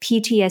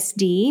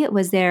PTSD?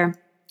 Was there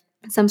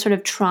some sort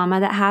of trauma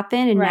that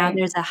happened and now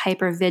there's a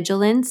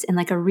hypervigilance and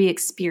like a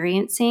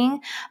re-experiencing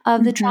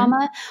of the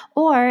trauma?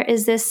 Or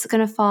is this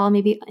going to fall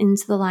maybe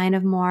into the line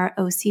of more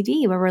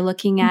OCD, where we're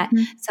looking at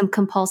some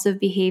compulsive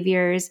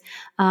behaviors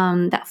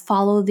that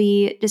follow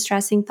the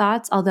distressing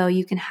thoughts, although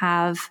you can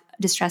have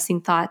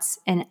distressing thoughts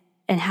and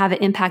have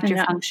it impact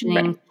your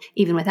functioning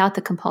even without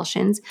the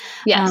compulsions.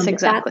 Yes,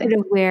 exactly. That's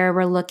sort of where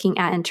we're looking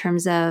at in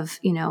terms of,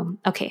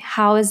 okay,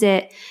 how is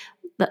it?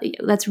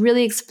 Let's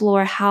really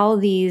explore how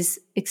these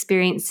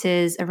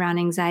experiences around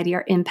anxiety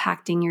are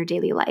impacting your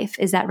daily life.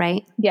 Is that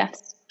right?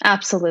 Yes,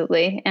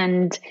 absolutely.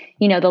 And,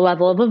 the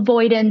level of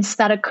avoidance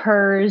that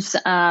occurs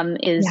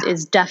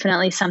is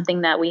definitely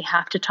something that we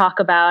have to talk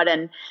about.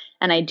 And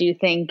I do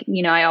think,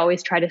 I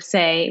always try to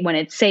say when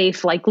it's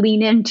safe, like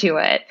lean into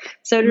it.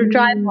 So to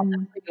drive on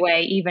the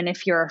freeway, even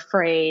if you're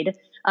afraid,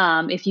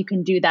 if you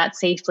can do that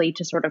safely,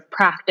 to sort of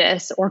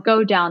practice, or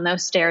go down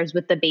those stairs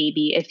with the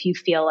baby if you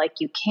feel like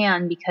you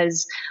can,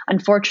 because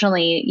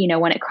unfortunately,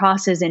 when it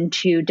crosses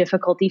into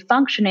difficulty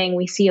functioning,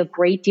 we see a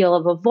great deal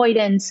of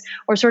avoidance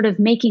or sort of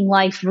making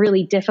life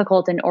really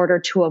difficult in order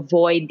to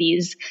avoid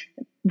these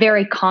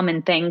very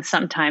common things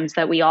sometimes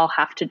that we all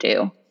have to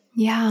do.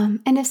 Yeah.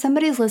 And if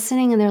somebody's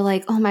listening and they're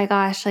like, oh my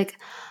gosh, like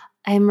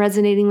I'm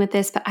resonating with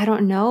this, but I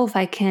don't know if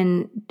I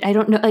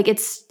don't know, like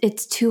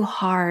it's too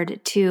hard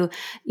to,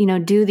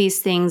 do these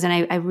things.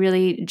 And I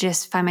really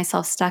just find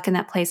myself stuck in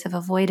that place of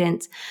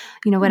avoidance.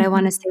 What I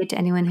want to say to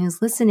anyone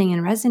who's listening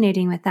and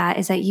resonating with that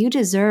is that you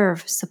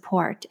deserve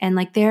support. And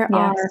like there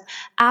are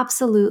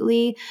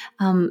absolutely,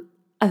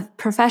 of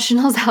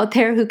professionals out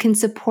there who can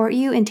support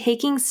you in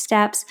taking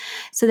steps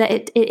so that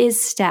it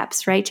is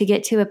steps, right? To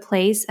get to a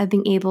place of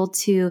being able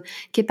to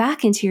get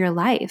back into your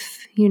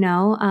life,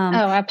 Oh,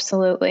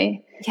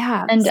 absolutely.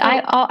 Yeah. And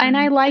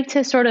I like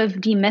to sort of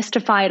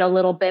demystify it a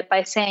little bit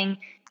by saying,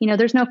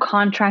 there's no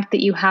contract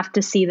that you have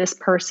to see this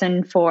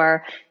person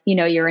for,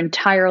 your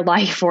entire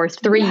life or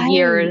 3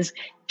 years.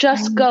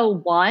 Just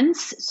go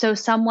once so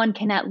someone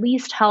can at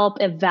least help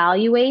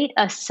evaluate,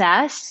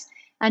 assess,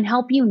 and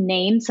help you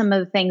name some of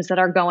the things that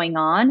are going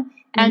on.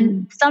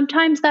 And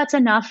sometimes that's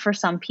enough for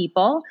some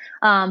people.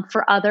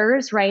 For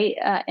others, right?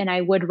 And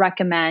I would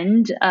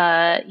recommend,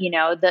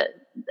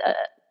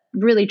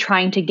 really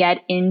trying to get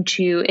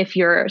into, if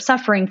you're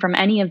suffering from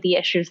any of the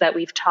issues that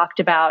we've talked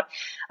about,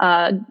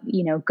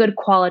 good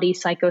quality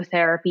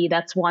psychotherapy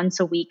that's once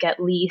a week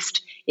at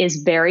least is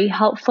very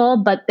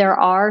helpful. But there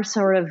are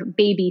sort of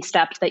baby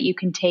steps that you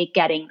can take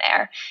getting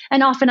there.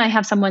 And often I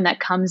have someone that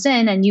comes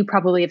in, and you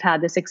probably have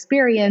had this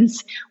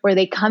experience, where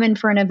they come in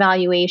for an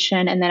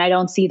evaluation and then I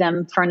don't see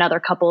them for another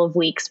couple of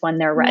weeks when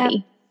they're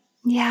ready.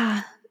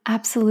 Yeah.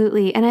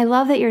 Absolutely. And I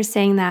love that you're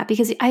saying that,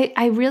 because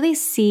I really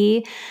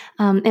see,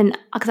 and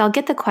because I'll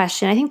get the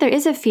question, I think there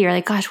is a fear,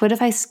 like, gosh, what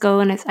if I go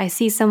and I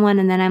see someone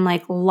and then I'm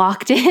like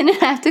locked in and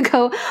I have to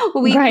go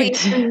weekly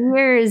for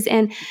years?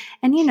 And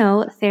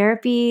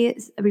therapy,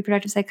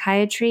 reproductive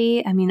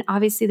psychiatry, I mean,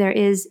 obviously there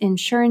is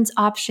insurance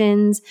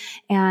options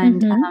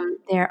and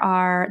there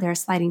are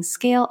sliding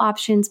scale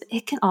options, but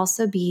it can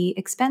also be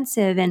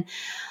expensive. And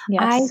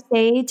I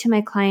say to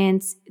my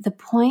clients, the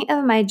point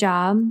of my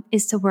job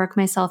is to work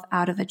myself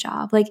out of a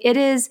job. Like, it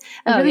is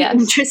a really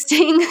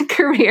interesting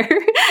career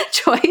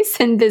choice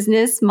and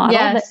business model.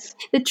 But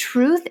the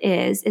truth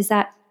is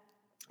that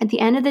at the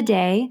end of the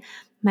day,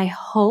 my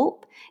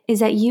hope is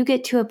that you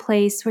get to a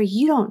place where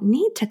you don't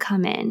need to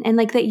come in, and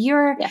like that you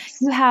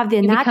have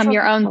the natural, become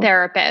your own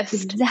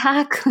therapist.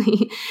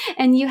 Exactly.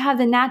 And you have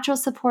the natural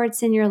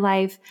supports in your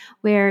life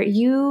where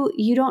you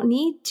don't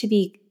need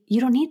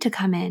to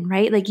come in,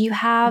 right? Like you're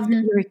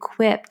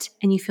equipped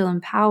and you feel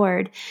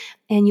empowered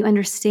and you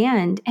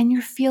understand and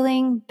you're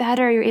feeling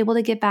better. You're able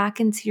to get back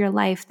into your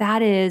life.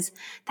 That's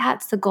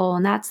the goal.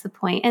 And that's the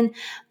point. And,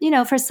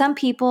 for some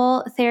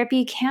people,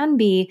 therapy can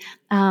be,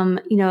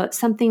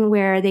 something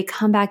where they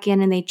come back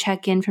in and they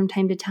check in from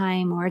time to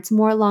time, or it's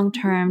more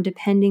long-term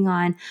depending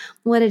on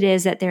what it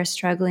is that they're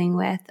struggling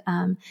with.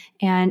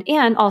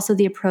 And also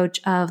the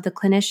approach of the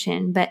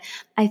clinician. But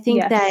I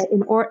think that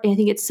I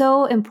think it's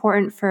so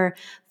important for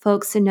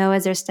folks to know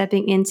as they're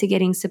stepping into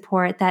getting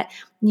support that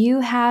you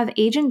have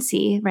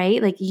agency,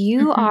 right? Like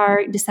you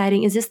are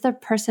deciding, is this the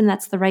person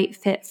that's the right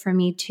fit for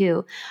me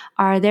too?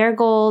 Are their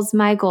goals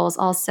my goals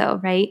also,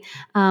 right?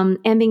 And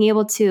being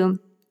able to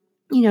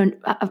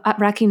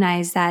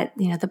recognize that,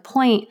 the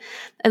point,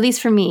 at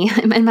least for me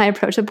in my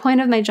approach, the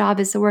point of my job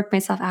is to work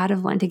myself out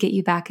of one to get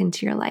you back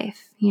into your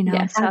life.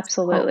 Yes,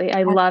 absolutely.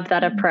 I love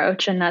that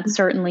approach. And that's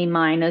certainly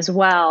mine as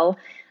well.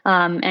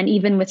 And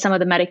even with some of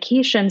the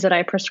medications that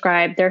I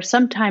prescribe, they're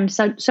sometimes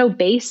so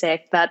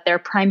basic that their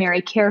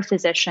primary care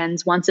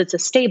physicians, once it's a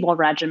stable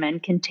regimen,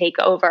 can take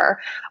over,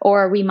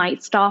 or we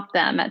might stop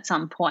them at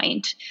some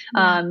point.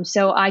 Yeah.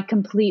 So I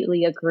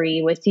completely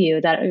agree with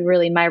you that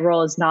really my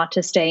role is not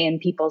to stay in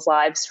people's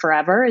lives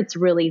forever. It's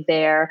really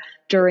there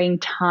during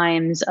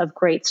times of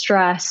great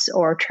stress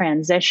or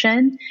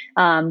transition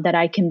that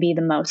I can be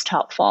the most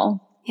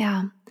helpful.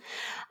 Yeah.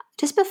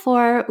 Just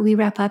before we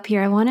wrap up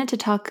here, I wanted to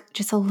talk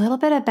just a little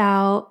bit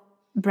about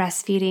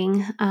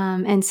breastfeeding,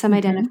 and some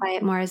identify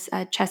it more as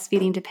chest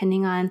feeding,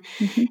 depending on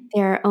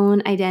their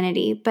own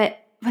identity. But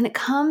when it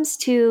comes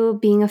to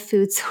being a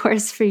food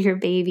source for your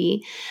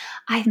baby,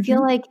 I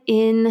feel like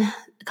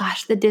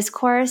the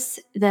discourse,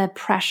 the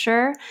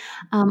pressure,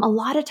 a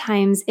lot of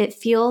times it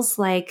feels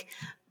like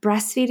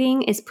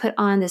breastfeeding is put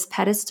on this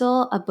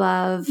pedestal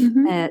above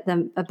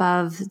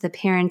above the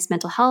parent's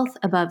mental health,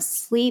 above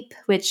sleep.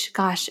 Which,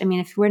 gosh, I mean,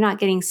 if we're not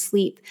getting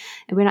sleep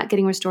and we're not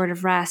getting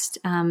restorative rest,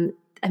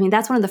 I mean,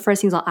 that's one of the first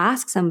things I'll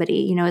ask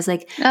somebody. Is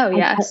like, oh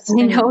yes,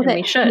 I know and that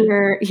we should.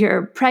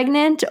 you're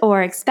pregnant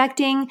or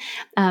expecting,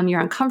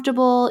 you're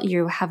uncomfortable,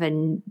 you have a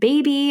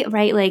baby,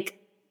 right? Like,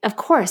 of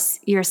course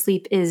your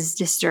sleep is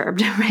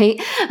disturbed,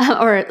 right?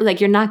 Or like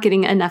you're not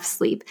getting enough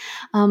sleep.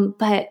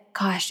 But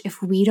gosh,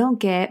 if we don't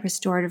get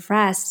restorative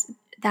rest,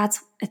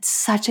 it's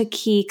such a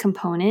key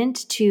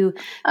component to.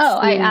 Oh,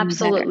 I feeling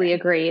absolutely better.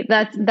 agree.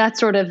 That's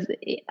sort of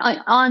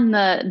on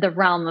the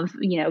realm of,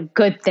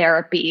 good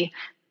therapy,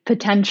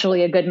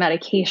 potentially a good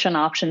medication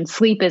option.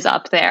 Sleep is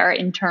up there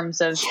in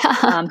terms of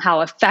Yeah.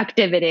 how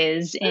effective it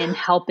is in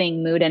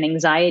helping mood and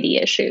anxiety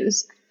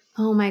issues.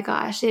 Oh my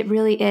gosh, it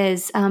really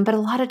is. But a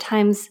lot of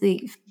times,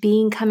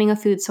 becoming a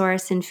food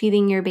source and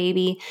feeding your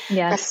baby,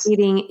 Yes.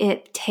 breastfeeding,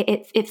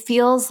 it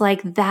feels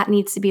like that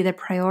needs to be the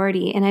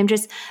priority. And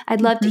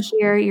I'd love to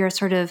hear your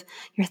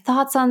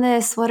thoughts on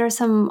this. What are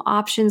some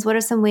options? What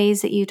are some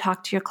ways that you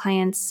talk to your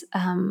clients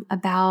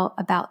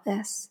about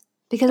this?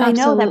 Because I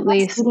know that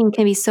Absolutely. breastfeeding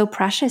can be so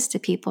precious to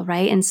people,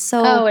 right? And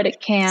Oh,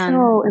 it can.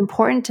 so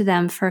important to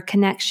them for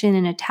connection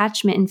and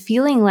attachment, and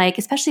feeling like,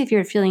 especially if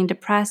you're feeling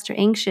depressed or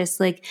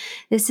anxious, like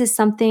this is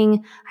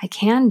something I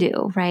can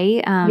do,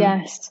 right?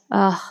 Yes.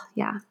 Oh,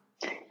 yeah.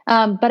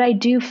 But I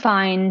do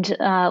find,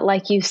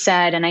 like you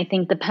said, and I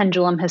think the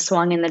pendulum has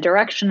swung in the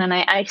direction, and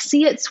I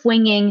see it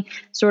swinging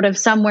sort of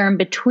somewhere in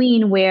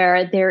between,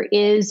 where there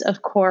is,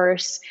 of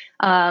course,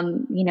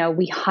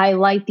 we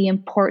highlight the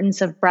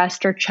importance of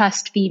breast or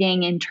chest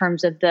feeding in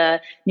terms of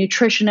the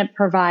nutrition it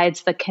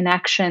provides, the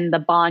connection, the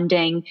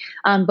bonding.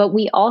 But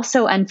we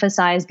also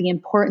emphasize the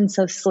importance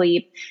of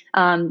sleep,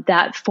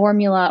 that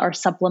formula or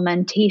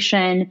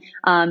supplementation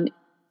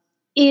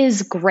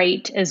is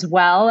great as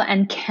well,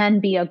 and can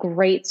be a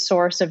great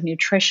source of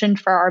nutrition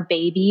for our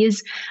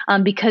babies,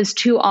 because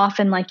too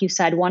often, like you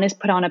said, one is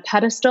put on a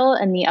pedestal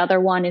and the other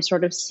one is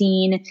sort of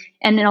seen,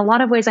 and in a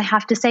lot of ways I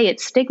have to say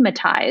it's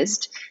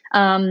stigmatized.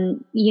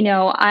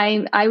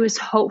 I was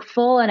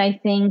hopeful, and I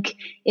think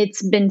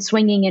it's been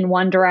swinging in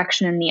one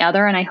direction and the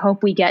other, and I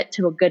hope we get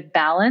to a good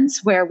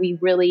balance where we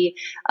really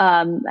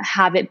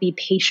have it be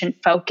patient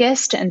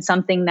focused and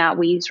something that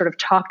we sort of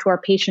talk to our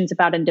patients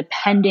about, and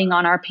depending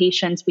on our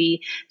patients, we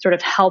sort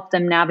of help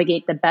them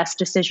navigate the best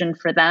decision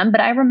for them.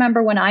 But I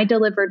remember when I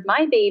delivered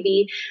my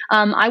baby,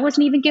 I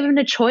wasn't even given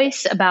a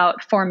choice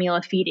about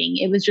formula feeding.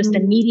 It was just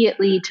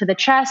immediately to the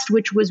chest,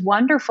 which was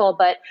wonderful,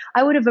 but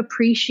I would have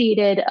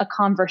appreciated a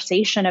conversation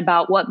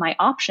about what my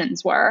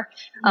options were.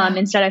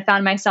 Instead, I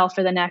found myself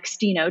for the next,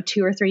 2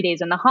 or 3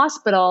 days in the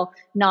hospital,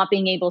 not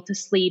being able to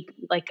sleep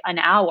like an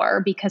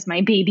hour because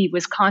my baby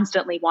was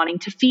constantly wanting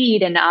to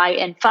feed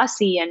and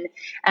fussy,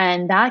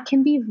 and that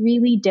can be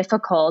really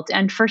difficult.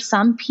 And for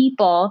some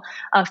people,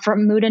 for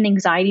mood and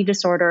anxiety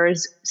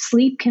disorders,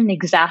 sleep can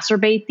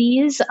exacerbate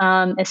these,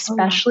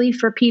 especially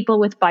for people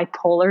with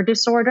bipolar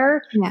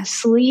disorder. Yes.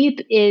 Sleep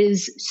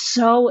is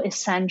so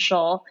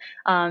essential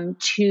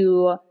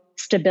to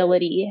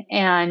stability,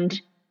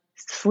 and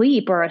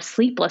sleep or a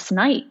sleepless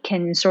night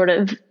can sort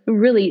of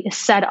really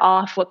set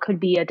off what could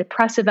be a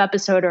depressive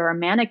episode or a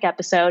manic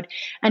episode.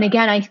 And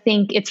again, I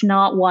think it's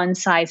not one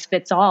size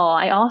fits all.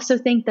 I also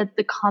think that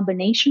the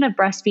combination of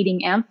breastfeeding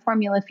and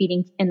formula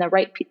feeding in the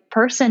right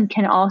person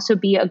can also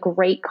be a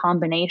great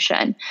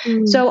combination.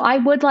 So I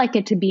would like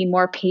it to be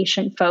more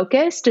patient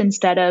focused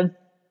instead of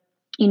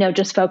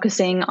just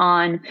focusing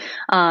on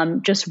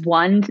just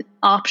one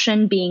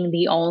option being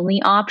the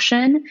only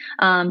option,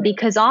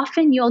 because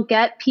often you'll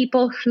get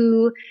people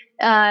who,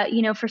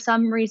 for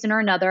some reason or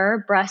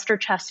another, breast or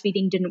chest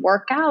feeding didn't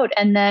work out,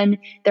 and then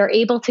they're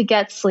able to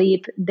get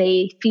sleep,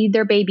 they feed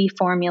their baby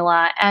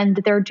formula, and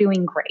they're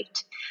doing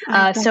great.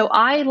 So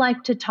I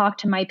like to talk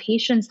to my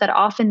patients that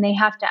often they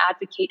have to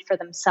advocate for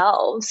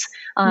themselves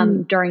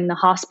during the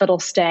hospital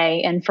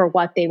stay and for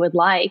what they would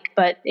like,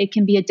 but it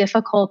can be a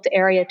difficult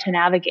area to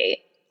navigate.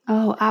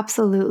 Oh,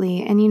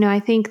 absolutely. And, I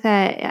think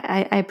that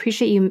I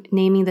appreciate you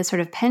naming the sort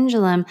of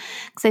pendulum,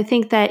 because I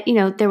think that,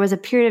 there was a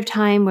period of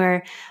time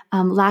where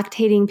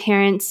lactating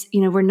parents,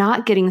 were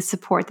not getting the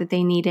support that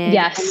they needed.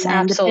 Yes, And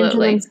then the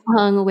pendulum absolutely.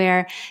 swung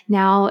where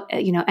now,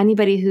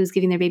 anybody who's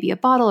giving their baby a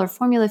bottle or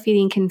formula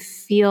feeding can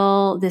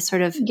feel this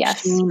sort of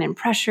Yes. shame and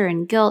pressure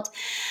and guilt.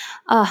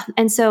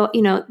 And so,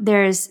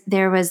 there was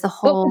the But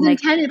whole it was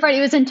intended, right?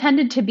 It was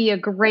intended to be a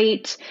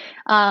great,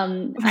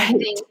 I right.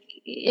 think,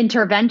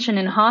 intervention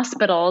in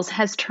hospitals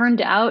has turned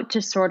out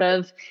to sort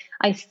of,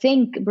 I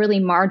think, really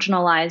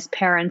marginalize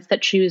parents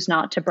that choose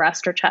not to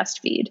breast or chest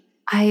feed.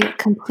 I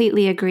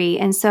completely agree.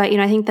 And so,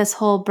 I think this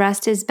whole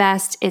breast is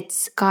best,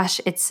 it's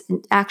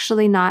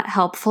actually not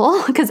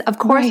helpful because of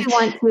course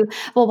Right.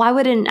 why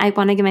wouldn't I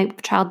want to give my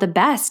child the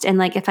best? And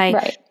like,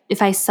 Right.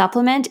 if I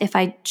supplement, if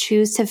I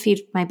choose to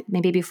feed my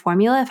baby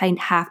formula, if I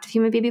have to feed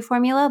my baby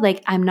formula,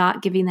 like I'm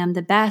not giving them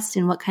the best.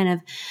 And what kind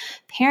of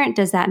parent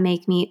does that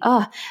make me?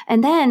 But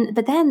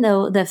then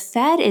though, the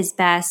fed is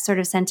best sort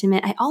of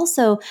sentiment, I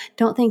also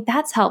don't think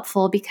that's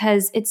helpful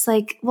because it's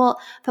like, well,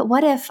 but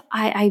what if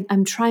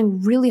I'm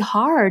trying really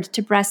hard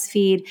to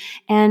breastfeed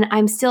and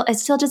it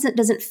still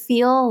doesn't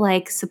feel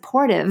like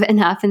supportive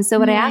enough. And so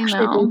what I Yeah, I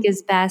actually think know.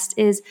 is best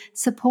is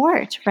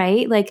support,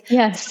 right? Like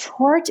Yes.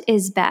 support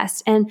is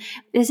best. And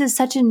this is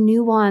such a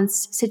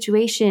nuanced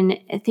situation,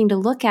 a thing to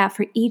look at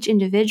for each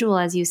individual,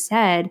 as you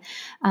said.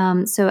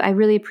 So I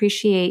really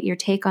appreciate your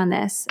take on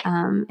this.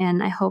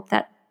 And I hope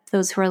that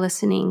those who are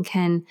listening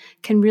can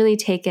really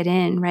take it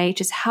in, right?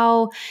 Just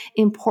how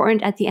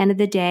important at the end of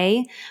the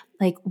day,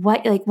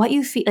 what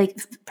you feel, like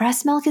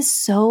breast milk is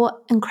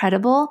so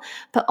incredible,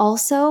 but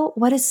also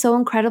what is so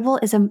incredible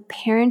is a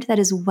parent that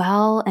is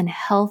well and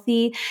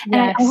healthy. And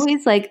I Yes.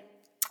 always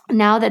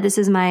now that this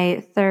is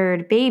my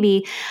third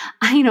baby,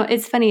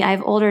 it's funny. I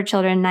have older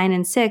children, 9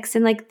 and 6,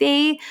 and there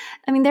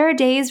are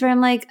days where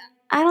I'm like,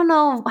 I don't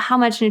know how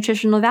much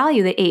nutritional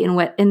value they ate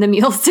in the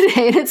meals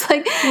today. And it's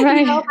like,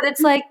 Right. but it's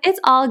like, it's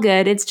all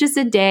good. It's just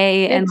a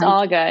day. It's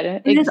all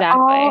good. It is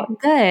all Exactly.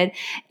 good.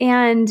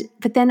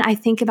 But then I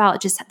think about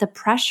just the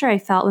pressure I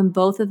felt when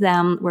both of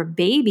them were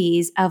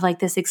babies of like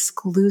this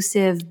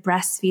exclusive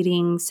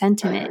breastfeeding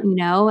sentiment,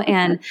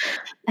 and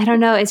I don't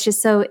know. It's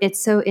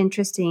so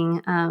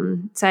interesting.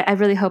 So I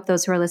really hope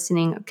those who are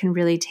listening can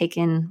really take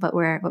in what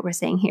we're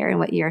saying here and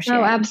what you're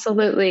sharing. Oh,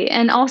 absolutely.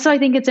 And also, I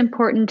think it's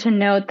important to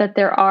note that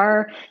there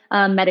are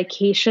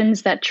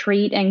medications that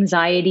treat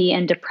anxiety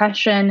and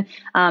depression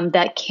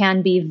that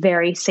can be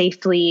very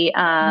safely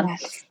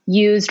Yes.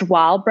 used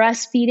while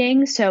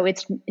breastfeeding. So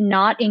it's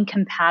not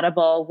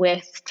incompatible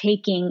with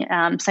taking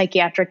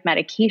psychiatric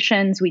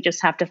medications. We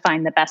just have to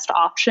find the best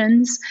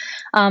options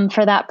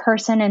for that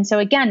person. And so,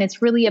 again,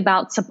 it's really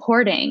about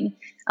supporting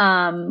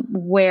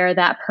where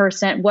that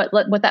person, what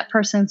that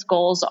person's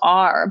goals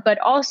are, but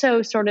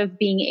also sort of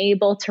being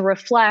able to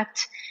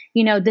reflect,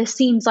 this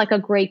seems like a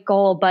great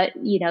goal, but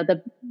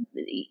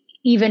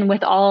even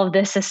with all of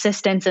this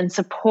assistance and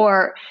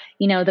support,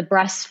 the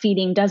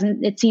breastfeeding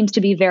it seems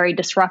to be very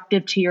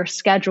disruptive to your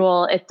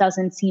schedule. It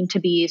doesn't seem to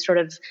be sort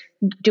of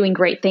doing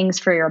great things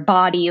for your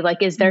body.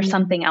 Like, is there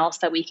something else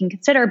that we can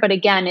consider? But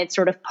again, it's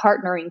sort of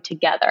partnering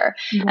together.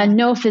 Yeah. And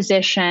no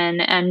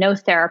physician and no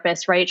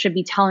therapist, right, should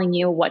be telling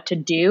you what to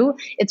do.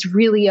 It's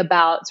really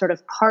about sort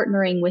of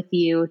partnering with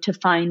you to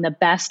find the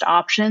best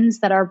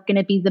options that are going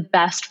to be the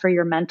best for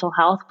your mental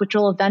health, which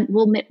will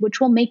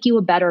make you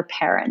a better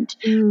parent,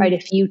 right,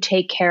 if you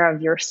take care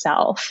of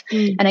yourself.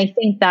 And I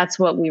think that's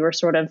what we were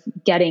sort of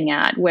getting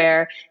at,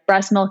 where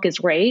breast milk is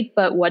great,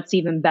 but what's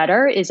even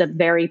better is a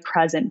very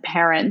present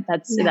parent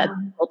that's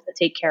able to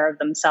take care of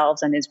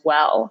themselves and as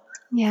well.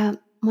 Yeah,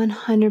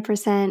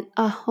 100%.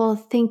 Well,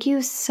 thank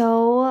you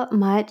so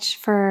much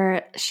for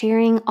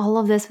sharing all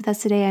of this with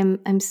us today.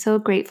 I'm so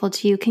grateful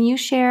to you. Can you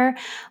share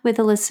with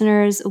the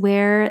listeners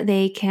where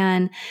they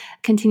can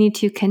continue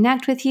to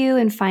connect with you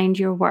and find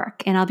your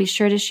work? And I'll be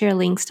sure to share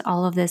links to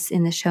all of this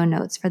in the show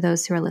notes for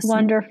those who are listening.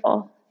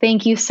 Wonderful.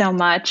 Thank you so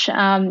much.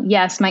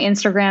 Yes, my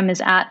Instagram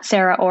is at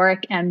Sarah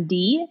Orrick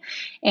MD,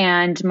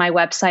 and my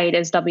website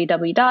is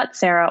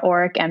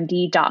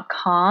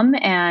www.sarahoreckmd.com.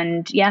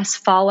 And yes,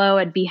 follow.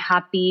 I'd be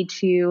happy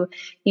to,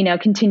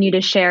 continue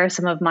to share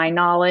some of my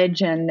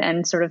knowledge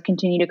and sort of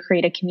continue to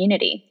create a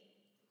community.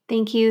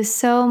 Thank you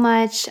so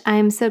much.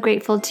 I'm so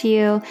grateful to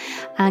you.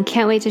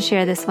 Can't wait to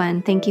share this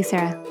one. Thank you,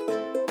 Sarah.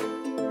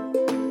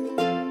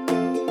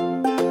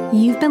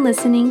 You've been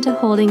listening to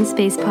Holding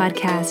Space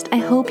Podcast. I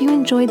hope you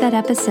enjoyed that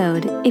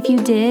episode. If you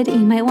did, you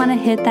might want to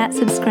hit that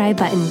subscribe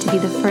button to be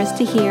the first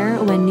to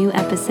hear when new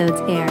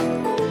episodes air.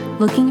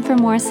 Looking for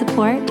more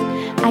support?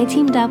 I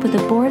teamed up with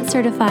a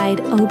board-certified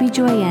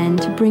OBGYN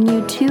to bring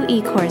you 2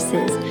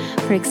 e-courses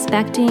for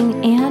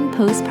expecting and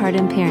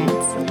postpartum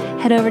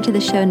parents. Head over to the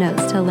show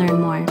notes to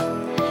learn more.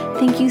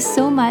 Thank you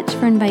so much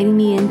for inviting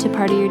me into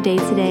part of your day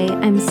today.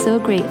 I'm so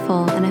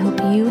grateful, and I hope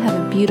you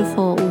have a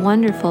beautiful,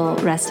 wonderful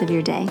rest of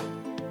your day.